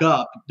that back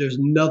up, there's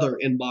another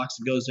inbox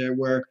that goes there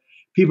where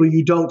people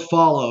you don't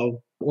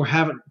follow or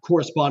haven't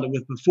corresponded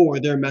with before,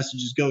 their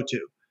messages go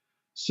to.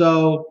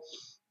 So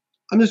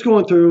I'm just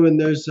going through and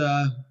there's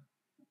an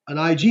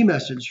IG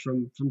message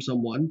from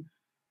someone.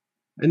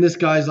 And this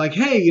guy's like,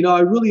 hey, I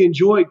really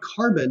enjoyed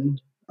Carbon,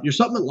 your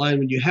supplement line,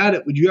 when you had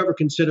it. Would you ever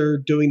consider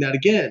doing that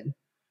again?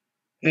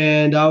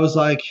 And I was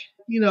like,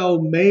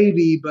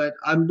 maybe, but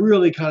I'm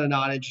really kind of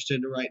not interested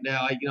in it right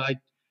now.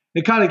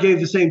 It kind of gave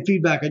the same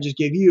feedback I just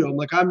gave you. I'm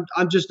like,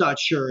 I'm just not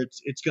sure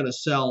it's going to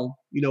sell,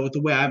 with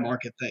the way I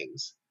market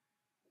things,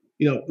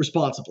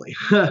 responsibly.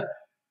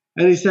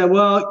 And he said,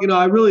 well,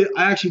 I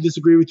actually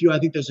disagree with you. I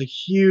think there's a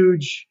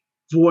huge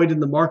void in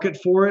the market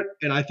for it.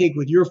 And I think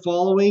with your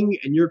following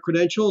and your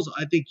credentials,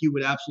 I think you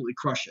would absolutely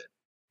crush it.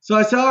 So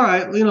I said, all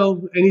right,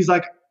 and he's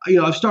like,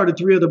 I've started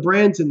 3 other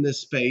brands in this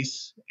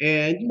space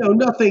and,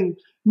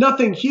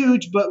 nothing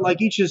huge, but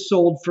like each is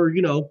sold for,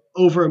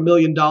 over $1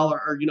 million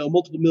or,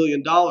 multiple $1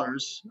 million.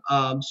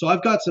 So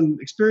I've got some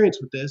experience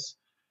with this.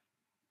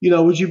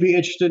 Would you be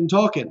interested in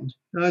talking?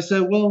 And I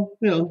said, well,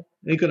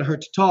 ain't going to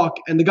hurt to talk.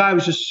 And the guy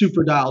was just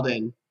super dialed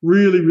in,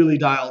 really, really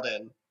dialed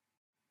in.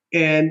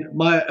 And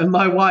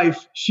my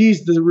wife,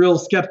 she's the real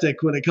skeptic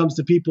when it comes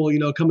to people,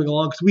 coming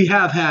along, because we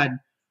have had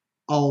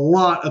a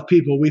lot of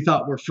people we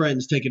thought were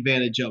friends take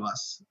advantage of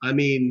us. I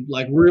mean,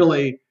 like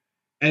really.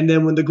 And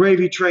then when the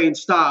gravy train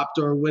stopped,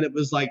 or when it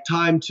was like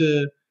time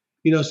to,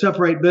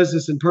 separate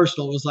business and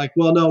personal, it was like,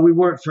 well, no, we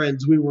weren't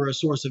friends. We were a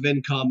source of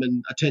income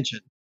and attention.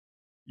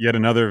 Yet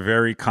another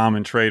very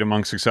common trait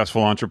among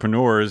successful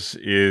entrepreneurs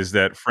is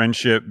that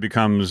friendship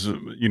becomes,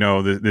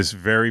 this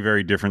very,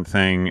 very different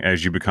thing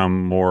as you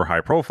become more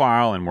high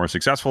profile and more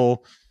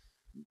successful.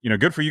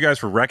 Good for you guys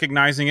for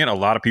recognizing it. A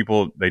lot of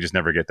people, they just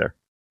never get there.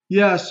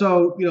 Yeah.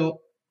 So,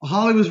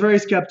 Holly was very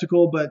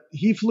skeptical, but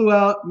he flew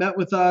out, met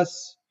with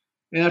us.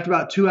 And after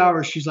about 2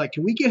 hours, she's like,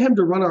 can we get him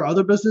to run our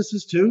other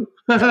businesses too?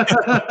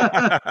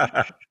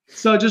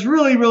 So just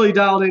really, really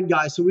dialed in,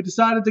 guys. So we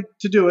decided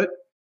to do it.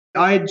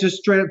 I just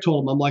straight up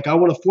told him, I'm like, I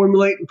want to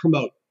formulate and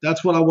promote.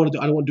 That's what I want to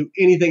do. I don't want to do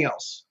anything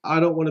else.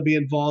 I don't want to be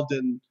involved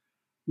in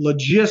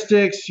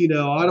logistics.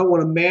 I don't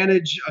want to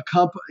manage a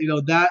company,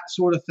 that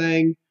sort of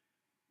thing.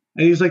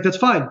 And he was like, that's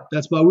fine.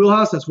 That's my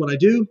wheelhouse. That's what I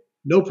do.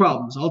 No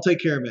problems. I'll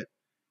take care of it.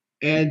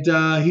 And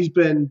he's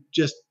been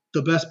just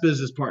the best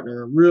business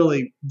partner,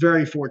 really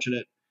very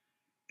fortunate.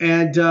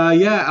 And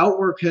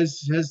Outwork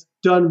has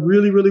done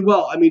really, really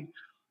well. I mean,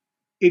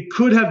 it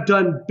could have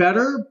done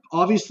better.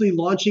 Obviously,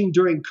 launching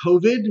during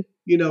COVID,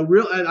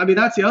 I mean,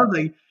 that's the other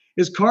thing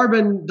is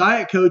Carbon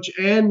Diet Coach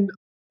and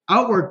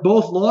Outwork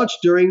both launched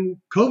during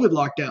COVID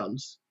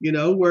lockdowns,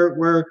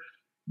 where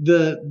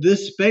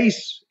this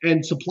space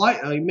and supply,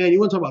 I mean, man, you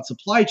want to talk about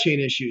supply chain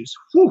issues.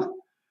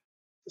 Whew.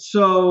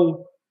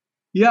 So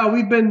yeah,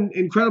 we've been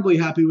incredibly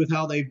happy with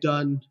how they've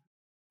done.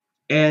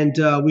 And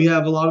we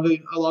have a lot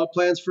of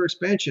plans for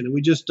expansion. And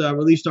we just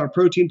released our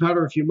protein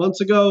powder a few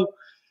months ago.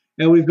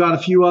 And we've got a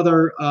few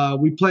other,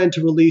 we plan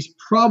to release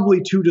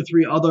probably 2 to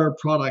 3 other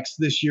products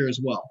this year as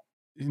well.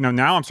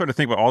 Now I'm starting to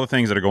think about all the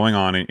things that are going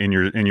on in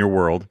your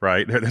world,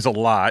 right? There's a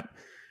lot.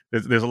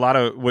 There's a lot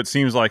of what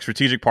seems like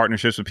strategic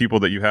partnerships with people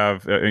that you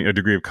have a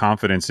degree of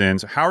confidence in.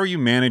 So how are you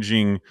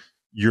managing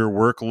your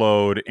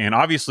workload? And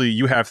obviously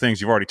you have things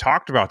you've already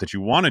talked about that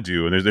you want to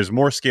do, and there's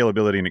more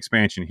scalability and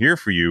expansion here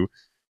for you.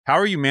 How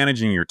are you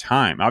managing your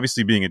time?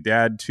 Obviously being a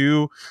dad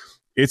too,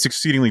 it's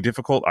exceedingly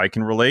difficult. I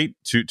can relate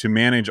to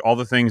manage all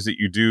the things that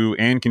you do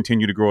and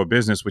continue to grow a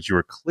business, which you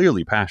are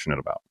clearly passionate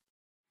about.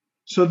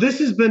 So this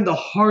has been the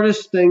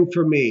hardest thing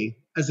for me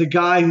as a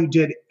guy who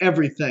did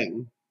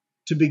everything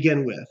to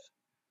begin with,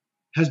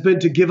 has been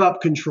to give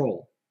up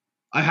control.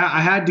 I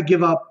had to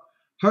give up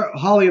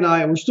Holly and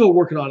I, and we're still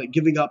working on it,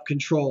 giving up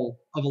control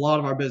of a lot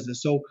of our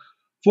business. So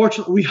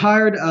fortunately, we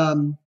hired,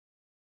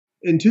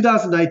 in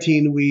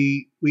 2019,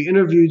 we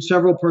interviewed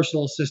several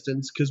personal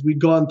assistants because we'd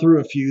gone through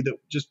a few that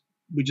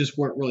we just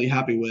weren't really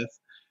happy with.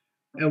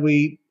 And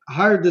we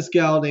hired this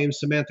gal named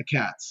Samantha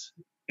Katz.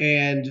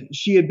 And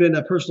she had been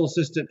a personal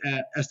assistant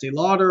at Estee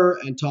Lauder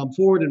and Tom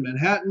Ford in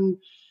Manhattan.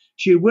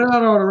 She had went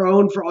out on her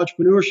own for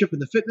entrepreneurship in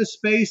the fitness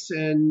space.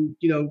 And,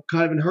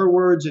 kind of in her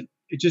words, it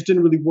just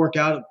didn't really work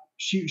out.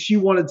 She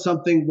wanted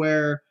something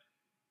where,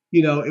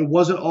 it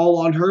wasn't all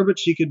on her, but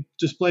she could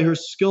display her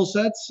skill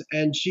sets.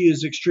 And she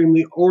is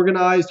extremely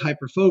organized,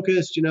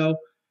 hyper-focused,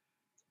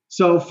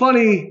 So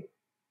funny,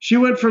 she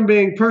went from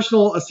being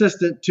personal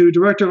assistant to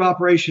director of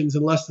operations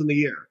in less than a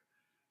year.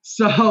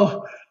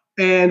 So,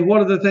 and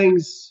one of the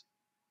things,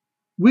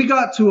 we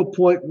got to a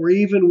point where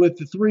even with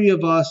the 3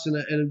 of us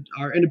and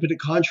our independent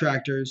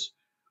contractors,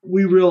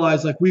 we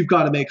realized like we've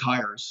got to make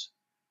hires,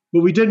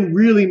 but we didn't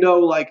really know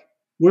like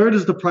where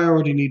does the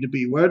priority need to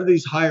be? Where do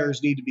these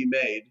hires need to be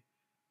made?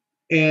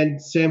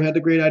 And Sam had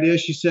the great idea.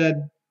 She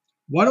said,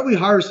 why don't we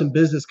hire some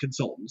business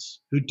consultants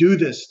who do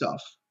this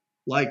stuff,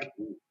 like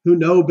who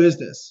know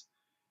business?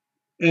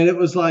 And it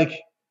was like,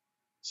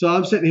 so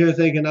I'm sitting here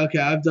thinking, okay,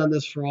 I've done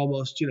this for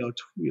almost,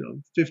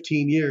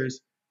 15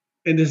 years,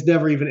 and this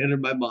never even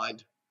entered my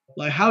mind.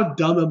 Like, how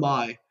dumb am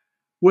I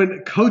when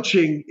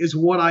coaching is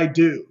what I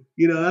do?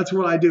 That's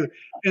what I do.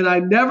 And I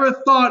never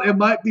thought it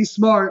might be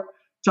smart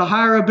to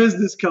hire a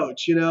business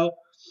coach,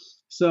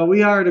 So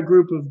we hired a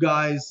group of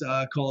guys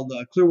called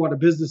Clearwater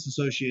Business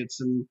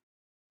Associates, and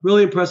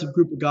really impressive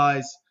group of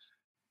guys.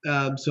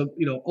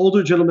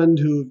 Older gentlemen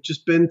who've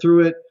just been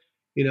through it,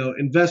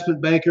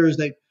 investment bankers.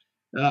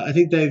 I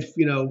think they've,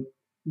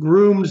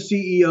 groomed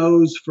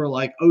CEOs for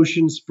like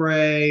Ocean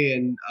Spray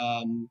and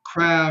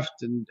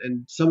Kraft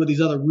and some of these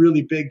other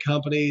really big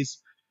companies.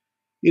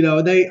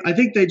 I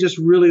think they just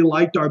really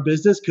liked our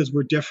business because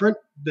we're different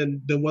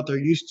than what they're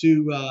used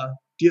to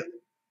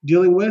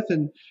dealing with.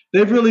 And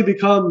they've really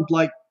become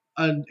like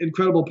an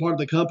incredible part of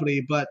the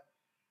company. But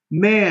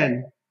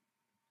man,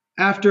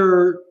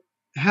 after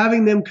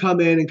having them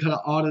come in and kind of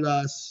audit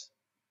us,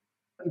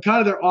 and kind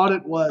of their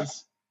audit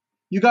was,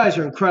 you guys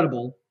are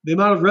incredible. The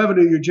amount of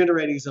revenue you're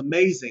generating is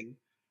amazing.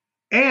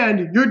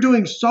 And you're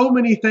doing so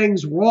many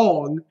things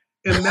wrong.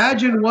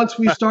 Imagine once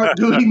we start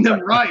doing them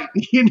right,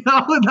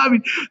 I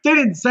mean, they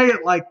didn't say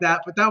it like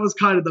that, but that was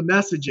kind of the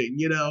messaging,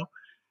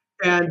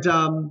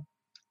 And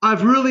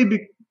I've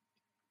really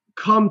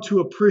come to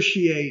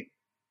appreciate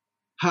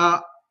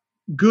how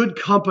good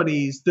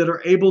companies that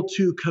are able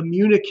to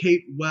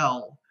communicate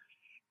well.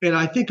 And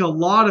I think a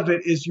lot of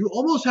it is you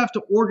almost have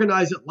to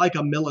organize it like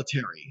a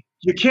military.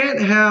 You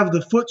can't have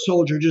the foot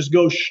soldier just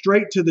go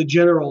straight to the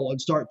general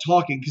and start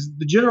talking, because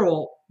the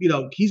general,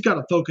 he's got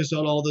to focus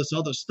on all this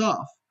other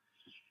stuff.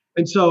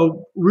 And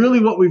so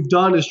really what we've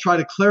done is try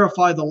to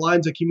clarify the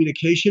lines of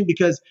communication,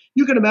 because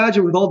you can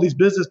imagine with all these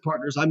business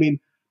partners, I mean,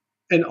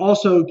 and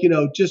also,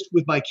 just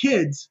with my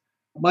kids,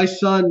 my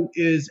son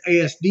is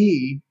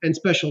ASD and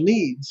special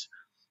needs.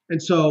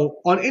 And so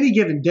on any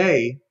given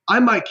day, I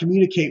might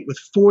communicate with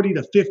 40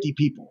 to 50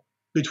 people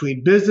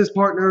between business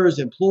partners,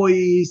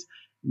 employees,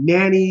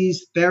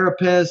 nannies,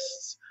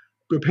 therapists,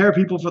 prepare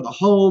people for the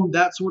home,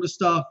 that sort of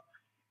stuff.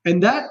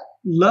 And that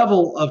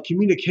level of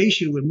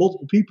communication with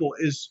multiple people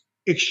is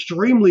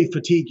extremely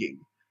fatiguing.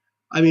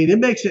 I mean, it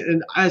makes it,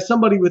 and as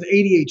somebody with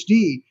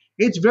ADHD,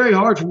 it's very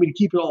hard for me to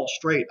keep it all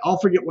straight. I'll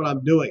forget what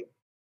I'm doing.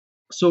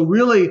 So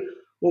really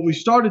what we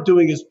started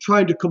doing is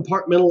trying to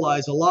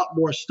compartmentalize a lot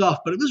more stuff.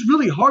 But it was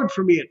really hard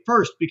for me at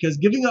first because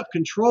giving up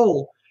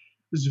control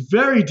was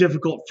very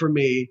difficult for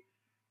me.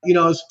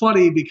 It's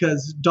funny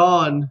because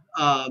Don,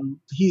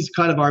 he's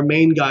kind of our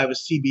main guy with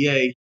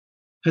CBA,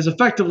 has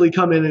effectively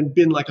come in and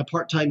been like a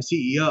part-time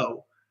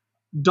CEO.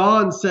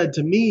 Don said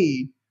to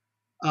me,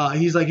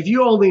 He's like, if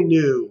you only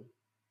knew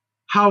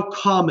how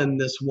common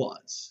this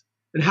was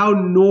and how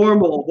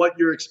normal what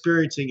you're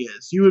experiencing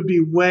is, you would be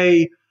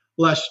way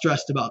less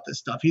stressed about this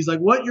stuff. He's like,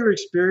 what you're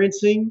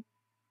experiencing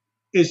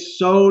is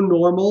so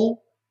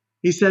normal.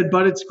 He said,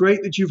 but it's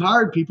great that you've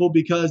hired people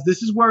because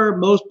this is where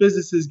most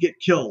businesses get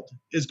killed,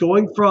 is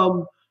going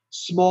from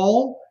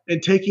small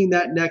and taking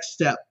that next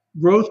step.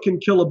 Growth can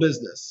kill a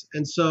business.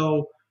 And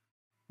so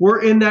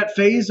we're in that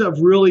phase of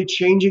really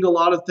changing a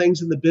lot of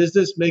things in the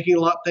business, making a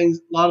lot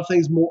of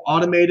things more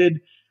automated,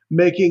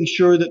 making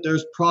sure that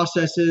there's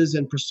processes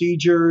and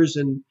procedures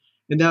and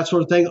that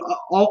sort of thing,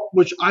 all,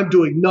 which I'm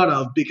doing none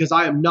of because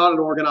I am not an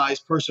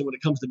organized person when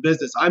it comes to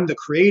business. I'm the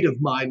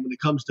creative mind when it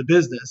comes to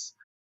business.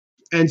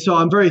 And so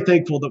I'm very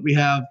thankful that we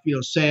have,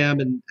 Sam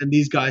and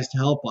these guys to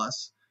help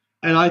us.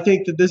 And I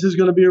think that this is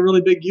going to be a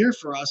really big year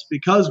for us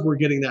because we're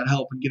getting that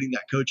help and getting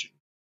that coaching.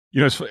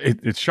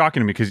 It's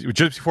shocking to me because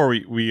just before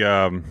we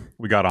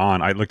got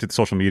on, I looked at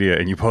social media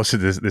and you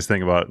posted this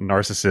thing about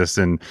narcissists,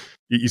 and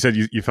you said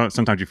you found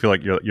sometimes you feel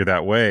like you're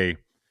that way.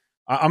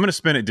 I'm going to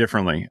spin it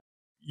differently.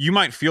 You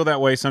might feel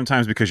that way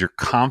sometimes because you're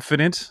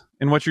confident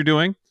in what you're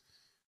doing,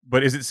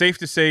 but is it safe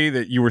to say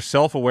that you were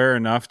self-aware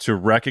enough to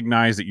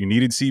recognize that you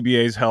needed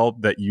CBA's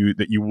help, that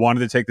you wanted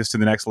to take this to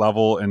the next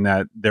level, and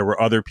that there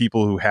were other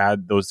people who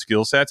had those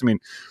skill sets? I mean,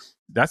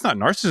 that's not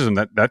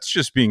narcissism. That's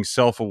just being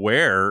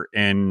self-aware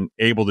and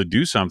able to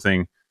do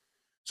something.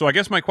 So I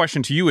guess my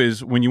question to you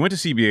is, when you went to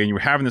CBA and you were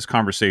having this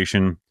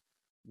conversation,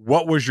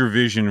 what was your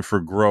vision for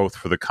growth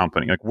for the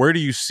company? Like, where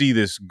do you see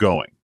this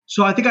going?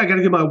 So I think I got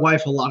to give my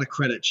wife a lot of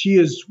credit. She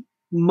is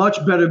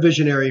much better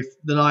visionary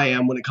than I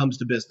am when it comes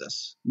to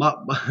business.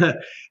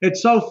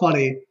 It's so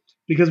funny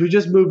because we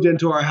just moved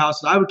into our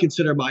house, and I would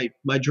consider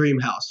my dream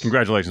house.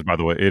 Congratulations, by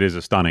the way. It is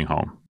a stunning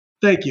home.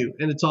 Thank you.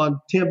 And it's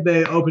on Tampa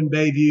Bay, open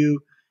bay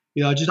view.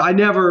 I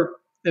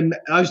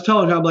was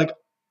telling her, I'm like,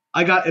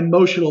 I got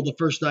emotional the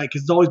first night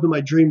because it's always been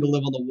my dream to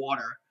live on the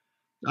water.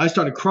 I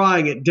started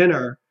crying at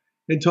dinner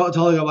and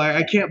telling her,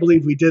 I can't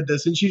believe we did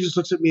this. And she just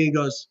looks at me and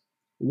goes,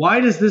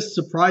 why does this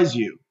surprise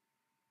you?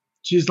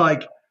 She's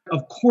like,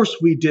 of course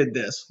we did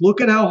this.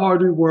 Look at how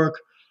hard we work.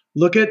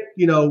 Look at,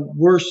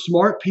 we're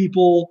smart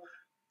people.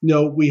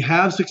 We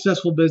have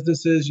successful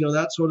businesses,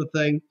 that sort of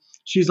thing.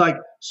 She's like,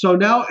 so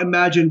now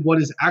imagine what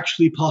is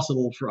actually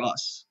possible for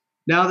us.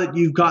 Now that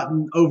you've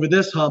gotten over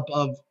this hump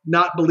of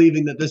not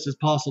believing that this is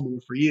possible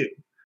for you.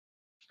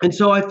 And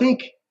so I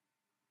think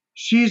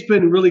she's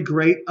been really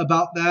great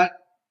about that.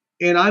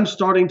 And I'm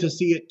starting to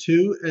see it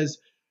too, as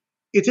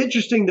it's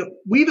interesting that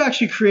we've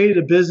actually created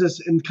a business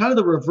in kind of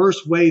the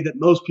reverse way that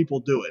most people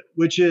do it,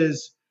 which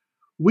is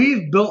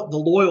we've built the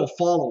loyal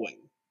following.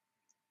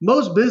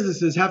 Most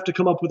businesses have to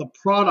come up with a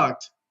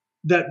product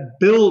that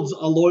builds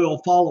a loyal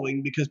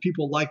following because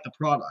people like the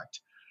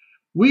product.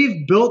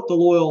 We've built the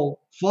loyal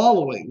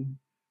following.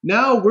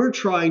 Now we're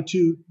trying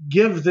to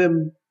give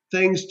them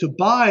things to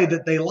buy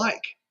that they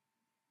like.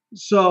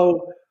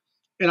 So,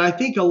 and I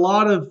think a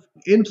lot of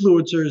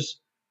influencers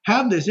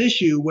have this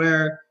issue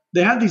where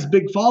they have these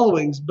big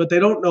followings, but they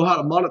don't know how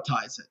to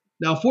monetize it.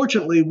 Now,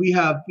 fortunately, we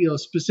have,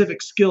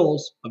 specific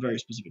skills, a very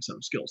specific set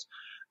of skills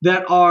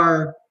that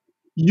are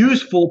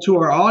useful to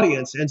our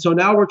audience. And so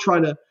now we're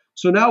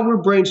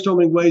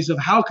brainstorming ways of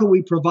how can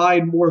we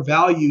provide more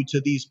value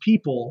to these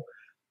people.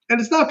 And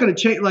it's not going to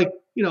change. Like,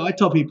 I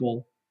tell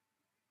people,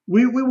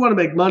 we want to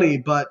make money,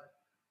 but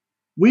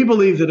we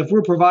believe that if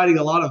we're providing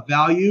a lot of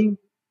value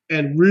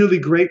and really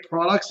great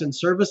products and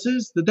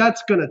services,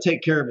 that's going to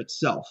take care of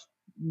itself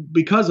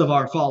because of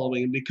our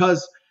following and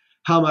because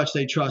how much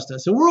they trust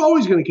us. And we're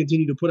always going to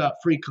continue to put out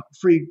free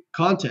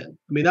content.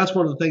 I mean, that's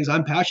one of the things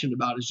I'm passionate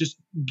about, is just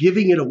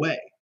giving it away.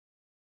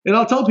 And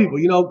I'll tell people,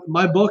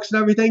 my books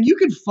and everything, you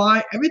can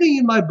find everything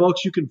in my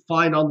books, you can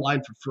find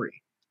online for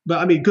free. But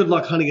I mean, good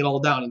luck hunting it all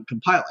down and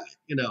compiling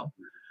it,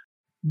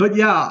 But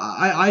yeah,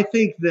 I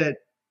think that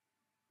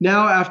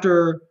now,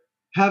 after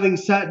having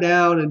sat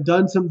down and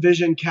done some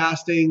vision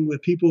casting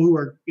with people who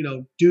are,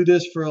 do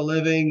this for a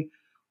living,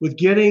 with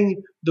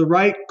getting the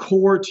right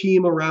core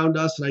team around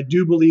us, and I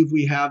do believe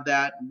we have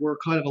that, we're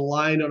kind of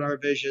aligned on our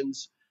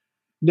visions.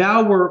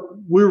 Now we're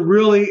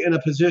really in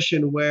a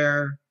position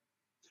where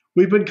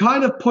we've been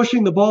kind of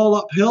pushing the ball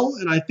uphill,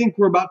 and I think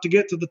we're about to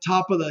get to the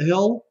top of the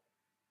hill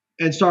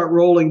and start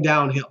rolling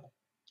downhill.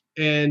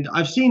 And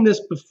I've seen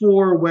this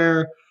before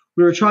where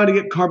we were trying to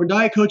get Carbon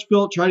Diet Coach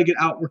built, trying to get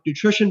Outwork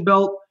Nutrition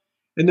built.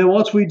 And then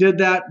once we did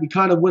that, we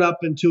kind of went up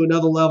into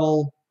another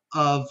level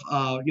of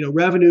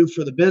revenue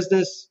for the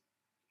business.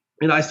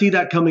 And I see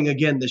that coming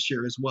again this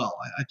year as well.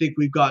 I think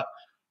we've got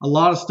a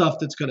lot of stuff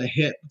that's going to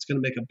hit. It's going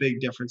to make a big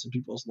difference in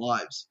people's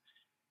lives.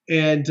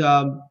 And,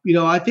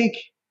 I think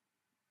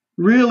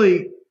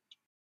really,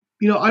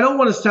 I don't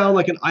want to sound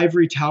like an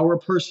ivory tower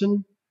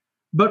person,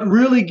 but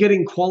really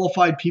getting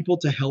qualified people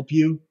to help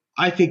you,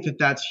 I think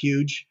that's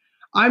huge.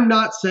 I'm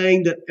not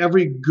saying that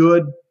every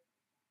good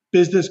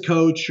business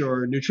coach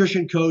or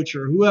nutrition coach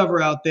or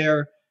whoever out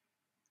there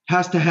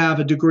has to have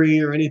a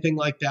degree or anything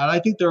like that. I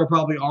think there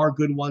probably are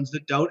good ones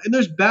that don't, and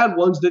there's bad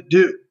ones that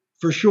do,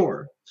 for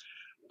sure.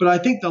 but I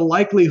think the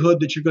likelihood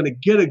that you're going to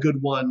get a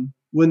good one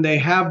when they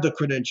have the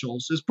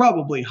credentials is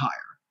probably higher.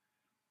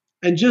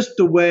 And just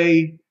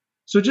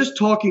just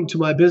talking to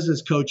my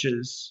business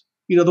coaches,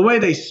 the way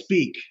they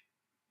speak,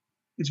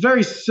 it's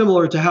very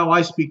similar to how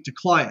I speak to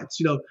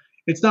clients.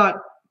 It's not,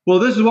 well,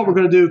 this is what we're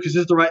going to do because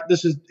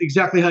this is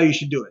exactly how you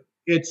should do it.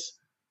 It's,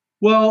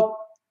 well,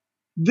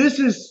 there's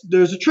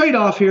a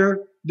trade-off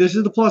here. This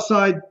is the plus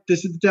side.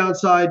 This is the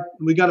downside.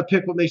 And we got to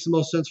pick what makes the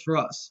most sense for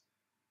us.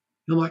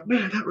 And I'm like,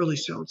 man, that really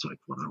sounds like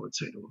what I would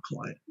say to a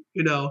client,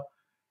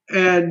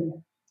 and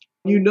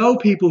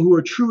people who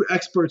are true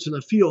experts in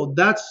the field,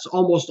 that's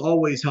almost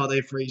always how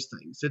they phrase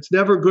things. It's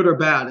never good or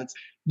bad. It's,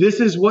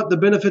 this is what the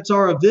benefits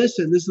are of this,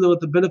 and this is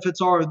what the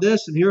benefits are of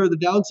this, and here are the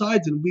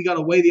downsides, and we got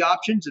to weigh the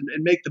options and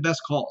make the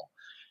best call.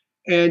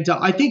 And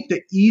I think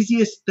the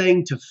easiest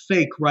thing to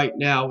fake right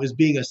now is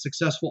being a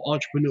successful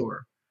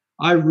entrepreneur.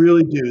 I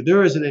really do.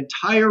 There is an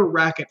entire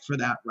racket for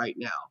that right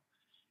now.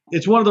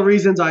 It's one of the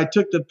reasons I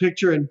took the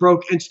picture and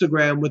broke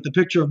Instagram with the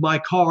picture of my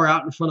car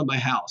out in front of my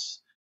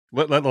house.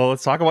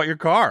 Let's talk about your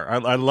car.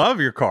 I love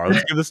your car.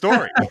 Let's give the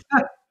story.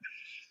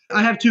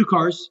 I have two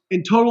cars.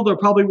 In total, they're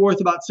probably worth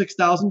about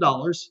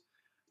 $6,000.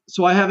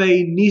 So I have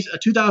a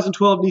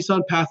 2012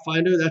 Nissan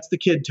Pathfinder. That's the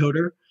kid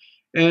toter.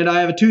 And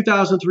I have a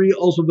 2003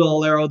 Oldsmobile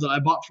Alero that I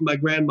bought from my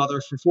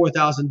grandmother for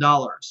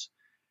 $4,000.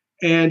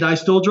 And I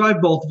still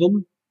drive both of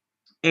them.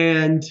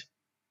 And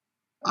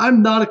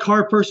I'm not a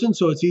car person,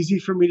 so it's easy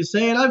for me to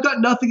say. And I've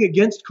got nothing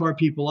against car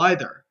people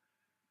either.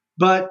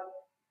 But,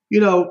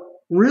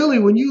 really,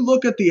 when you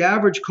look at the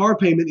average car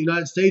payment in the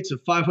United States of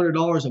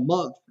 $500 a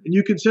month, and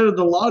you consider that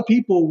a lot of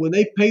people, when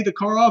they pay the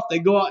car off, they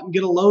go out and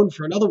get a loan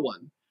for another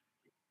one.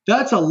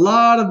 That's a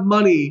lot of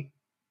money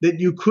that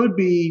you could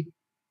be,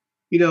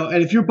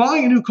 and if you're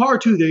buying a new car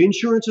too, the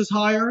insurance is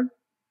higher,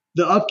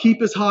 the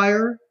upkeep is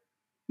higher.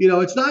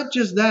 It's not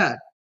just that.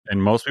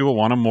 And most people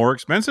want a more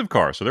expensive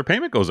car, so their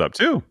payment goes up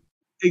too.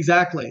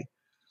 Exactly.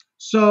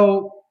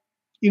 So,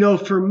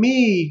 for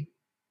me,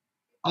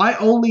 I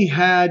only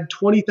had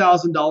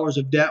 $20,000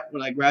 of debt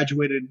when I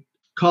graduated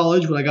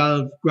college, when I got out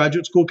of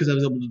graduate school, because I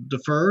was able to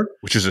defer.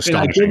 Which is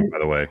astonishing, by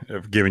the way,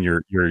 given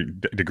your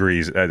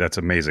degrees. That's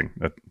amazing.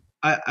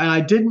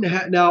 I didn't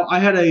have, now I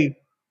had a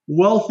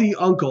wealthy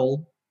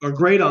uncle or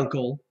great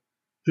uncle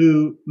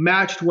who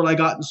matched what I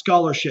got in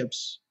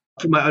scholarships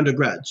for my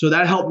undergrad. So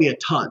that helped me a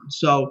ton.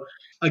 So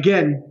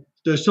again,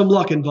 there's some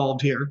luck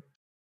involved here,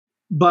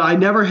 but I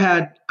never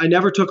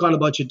took on a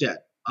bunch of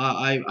debt.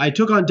 I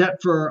took on debt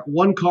for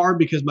one car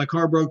because my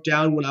car broke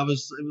down when I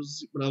was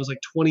like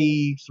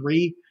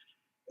 23,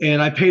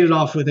 and I paid it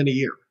off within a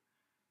year.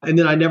 And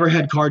then I never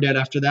had car debt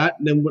after that.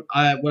 And then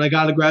when I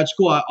got out of grad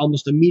school, I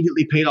almost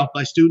immediately paid off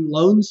my student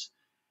loans,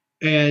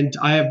 and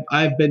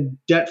I've been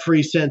debt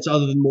free since,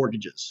 other than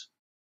mortgages.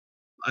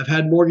 I've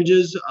had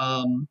mortgages,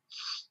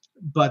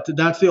 but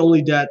that's the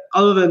only debt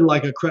other than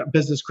like a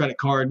business credit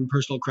card and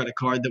personal credit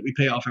card that we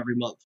pay off every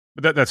month.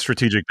 But that's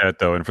strategic debt,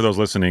 though. And for those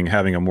listening,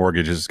 having a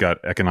mortgage has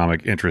got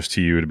economic interest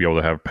to you to be able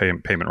to have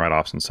payment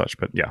write-offs and such.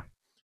 But yeah.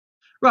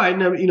 Right.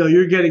 And,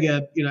 you're getting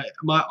if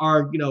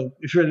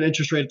you're at an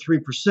interest rate of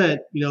 3%,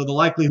 the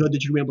likelihood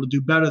that you're going to be able to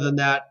do better than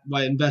that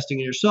by investing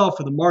in yourself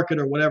or the market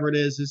or whatever it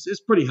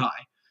is pretty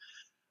high.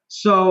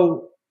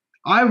 So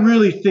I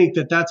really think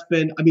that's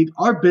been,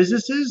 our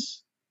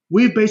businesses,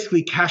 we've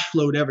basically cash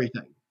flowed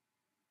everything.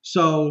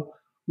 So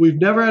we've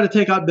never had to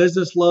take out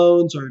business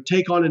loans or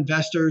take on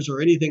investors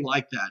or anything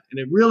like that. And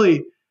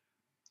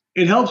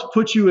it helps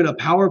put you in a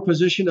power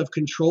position of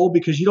control,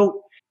 because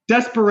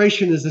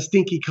desperation is a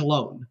stinky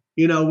cologne.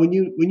 When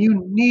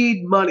you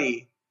need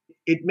money,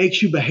 it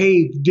makes you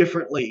behave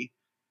differently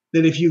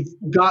than if you've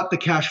got the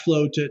cash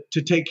flow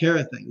to take care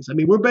of things.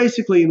 We're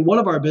basically, in one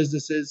of our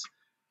businesses,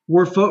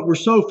 we're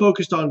so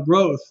focused on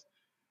growth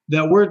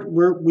that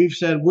we've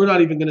said we're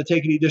not even going to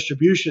take any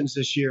distributions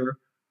this year.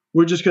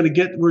 We're just going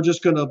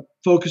to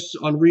focus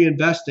on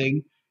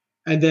reinvesting.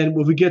 And then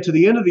when we get to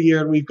the end of the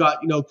year and we've got,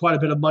 quite a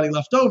bit of money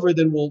left over,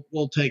 then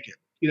we'll take it,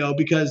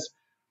 because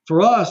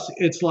for us,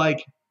 it's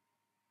like,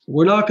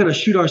 we're not going to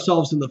shoot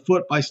ourselves in the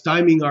foot by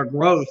stymieing our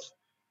growth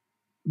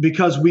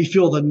because we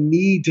feel the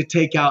need to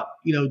take out,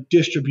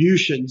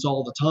 distributions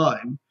all the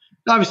time.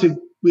 Obviously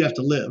we have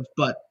to live,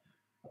 but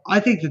I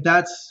think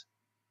that's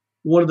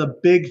one of the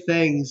big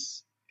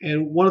things.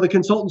 And one of the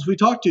consultants we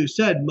talked to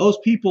said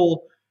most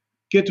people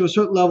get to a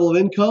certain level of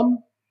income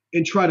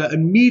and try to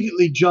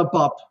immediately jump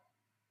up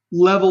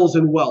levels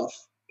in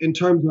wealth in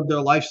terms of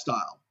their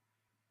lifestyle.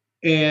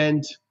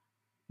 And,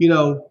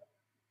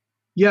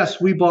 yes,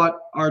 we bought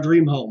our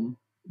dream home,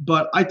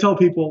 but I tell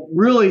people,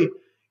 really,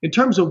 in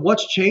terms of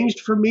what's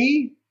changed for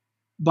me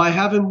by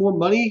having more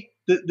money,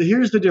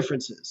 here's the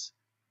differences.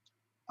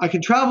 I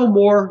can travel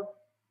more.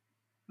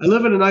 I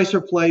live in a nicer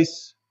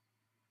place.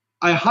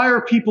 I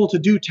hire people to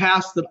do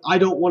tasks that I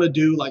don't want to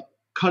do, like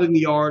cutting the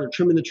yard or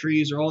trimming the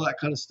trees or all that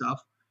kind of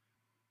stuff.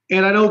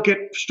 And I don't get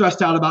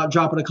stressed out about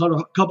dropping a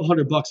couple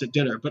 $100 at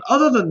dinner. But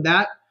other than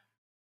that,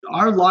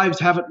 our lives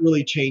haven't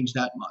really changed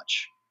that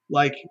much.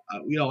 Like,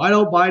 I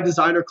don't buy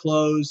designer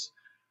clothes.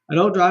 I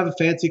don't drive a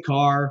fancy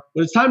car.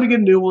 When it's time to get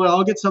a new one,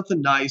 I'll get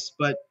something nice.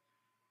 But,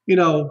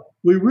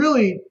 we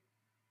really,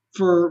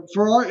 for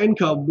our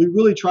income, we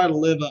really try to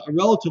live a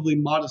relatively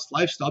modest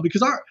lifestyle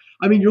because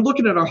you're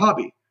looking at our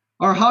hobby.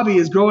 Our hobby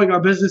is growing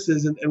our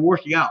businesses and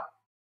working out.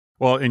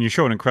 Well, and you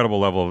show an incredible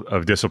level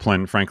of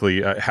discipline,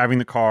 frankly. Having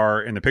the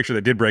car and the picture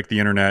that did break the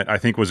internet, I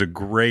think was a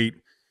great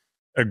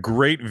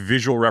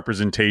visual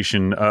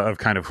representation of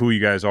kind of who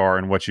you guys are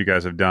and what you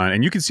guys have done.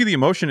 And you can see the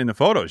emotion in the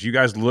photos. You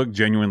guys look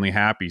genuinely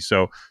happy.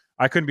 So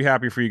I couldn't be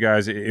happier for you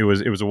guys. It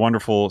was a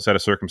wonderful set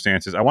of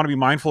circumstances. I want to be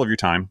mindful of your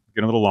time,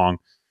 getting a little long.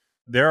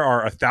 There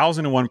are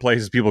 1,001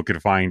 places people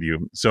could find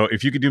you. So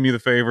if you could do me the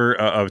favor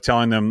of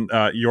telling them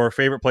your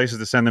favorite places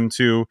to send them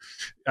to,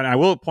 and I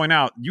will point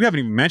out, you haven't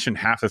even mentioned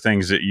half the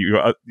things that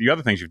the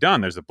other things you've done.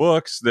 There's the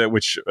books,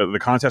 the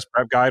contest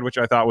prep guide, which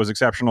I thought was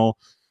exceptional.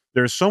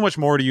 There's so much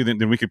more to you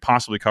than we could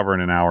possibly cover in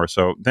an hour.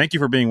 So thank you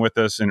for being with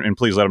us, and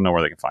please let them know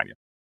where they can find you.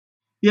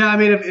 Yeah,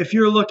 if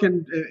you're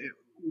looking,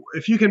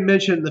 if you can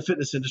mention the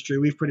fitness industry,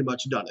 we've pretty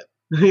much done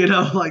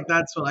it.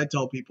 That's what I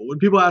tell people. When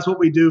people ask what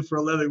we do for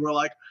a living, we're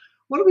like,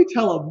 what do we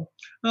tell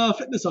them?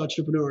 Fitness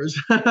entrepreneurs.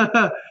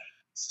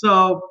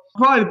 So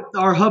probably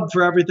our hub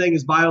for everything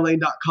is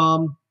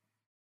biolayne.com.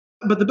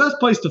 But the best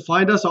place to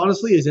find us,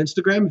 honestly, is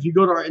Instagram. If you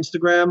go to our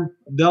Instagram,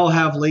 they'll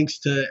have links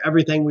to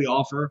everything we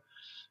offer.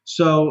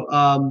 So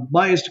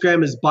my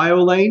Instagram is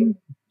biolayne,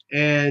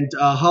 and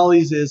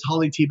Holly's is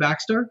Holly T.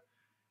 Baxter.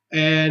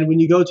 And when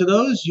you go to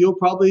those,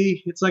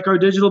 it's like our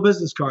digital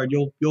business card.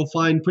 You'll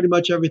find pretty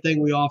much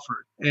everything we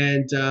offer.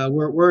 And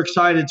we're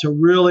excited to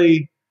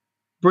really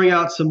bring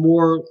out some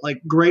more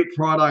great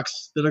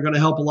products that are going to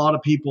help a lot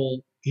of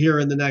people here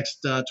in the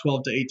next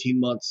 12 to 18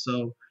 months.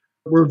 So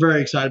we're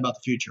very excited about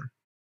the future.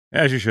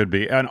 As you should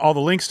be. And all the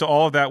links to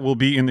all of that will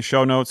be in the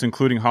show notes,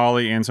 including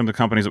Holly and some of the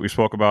companies that we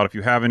spoke about. If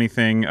you have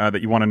anything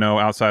that you want to know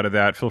outside of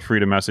that, feel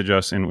free to message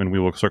us and we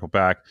will circle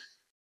back.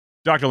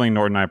 Dr. Layne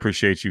Norton, I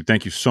appreciate you.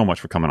 Thank you so much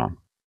for coming on.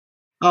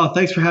 Oh,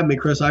 thanks for having me,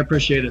 Chris. I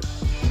appreciate it.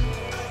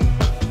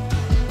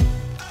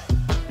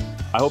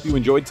 I hope you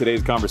enjoyed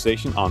today's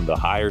conversation on the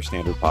Higher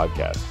Standard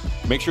Podcast.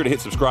 Make sure to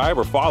hit subscribe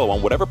or follow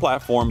on whatever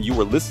platform you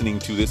are listening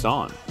to this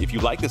on. If you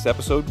like this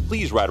episode,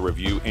 please write a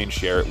review and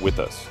share it with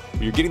us.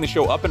 You're getting the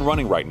show up and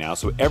running right now,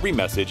 so every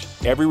message,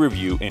 every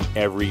review, and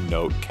every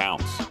note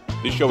counts.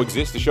 This show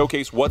exists to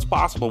showcase what's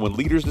possible when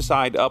leaders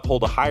decide to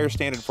uphold a higher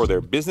standard for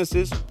their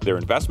businesses, their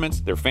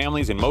investments, their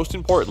families, and most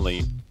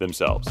importantly,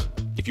 themselves.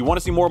 If you want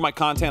to see more of my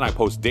content, I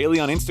post daily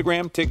on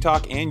Instagram,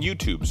 TikTok, and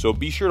YouTube, so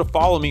be sure to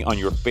follow me on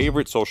your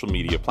favorite social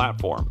media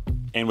platform.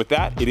 And with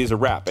that, it is a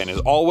wrap. And as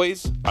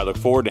always, I look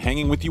forward to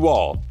hanging with you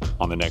all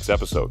on the next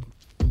episode.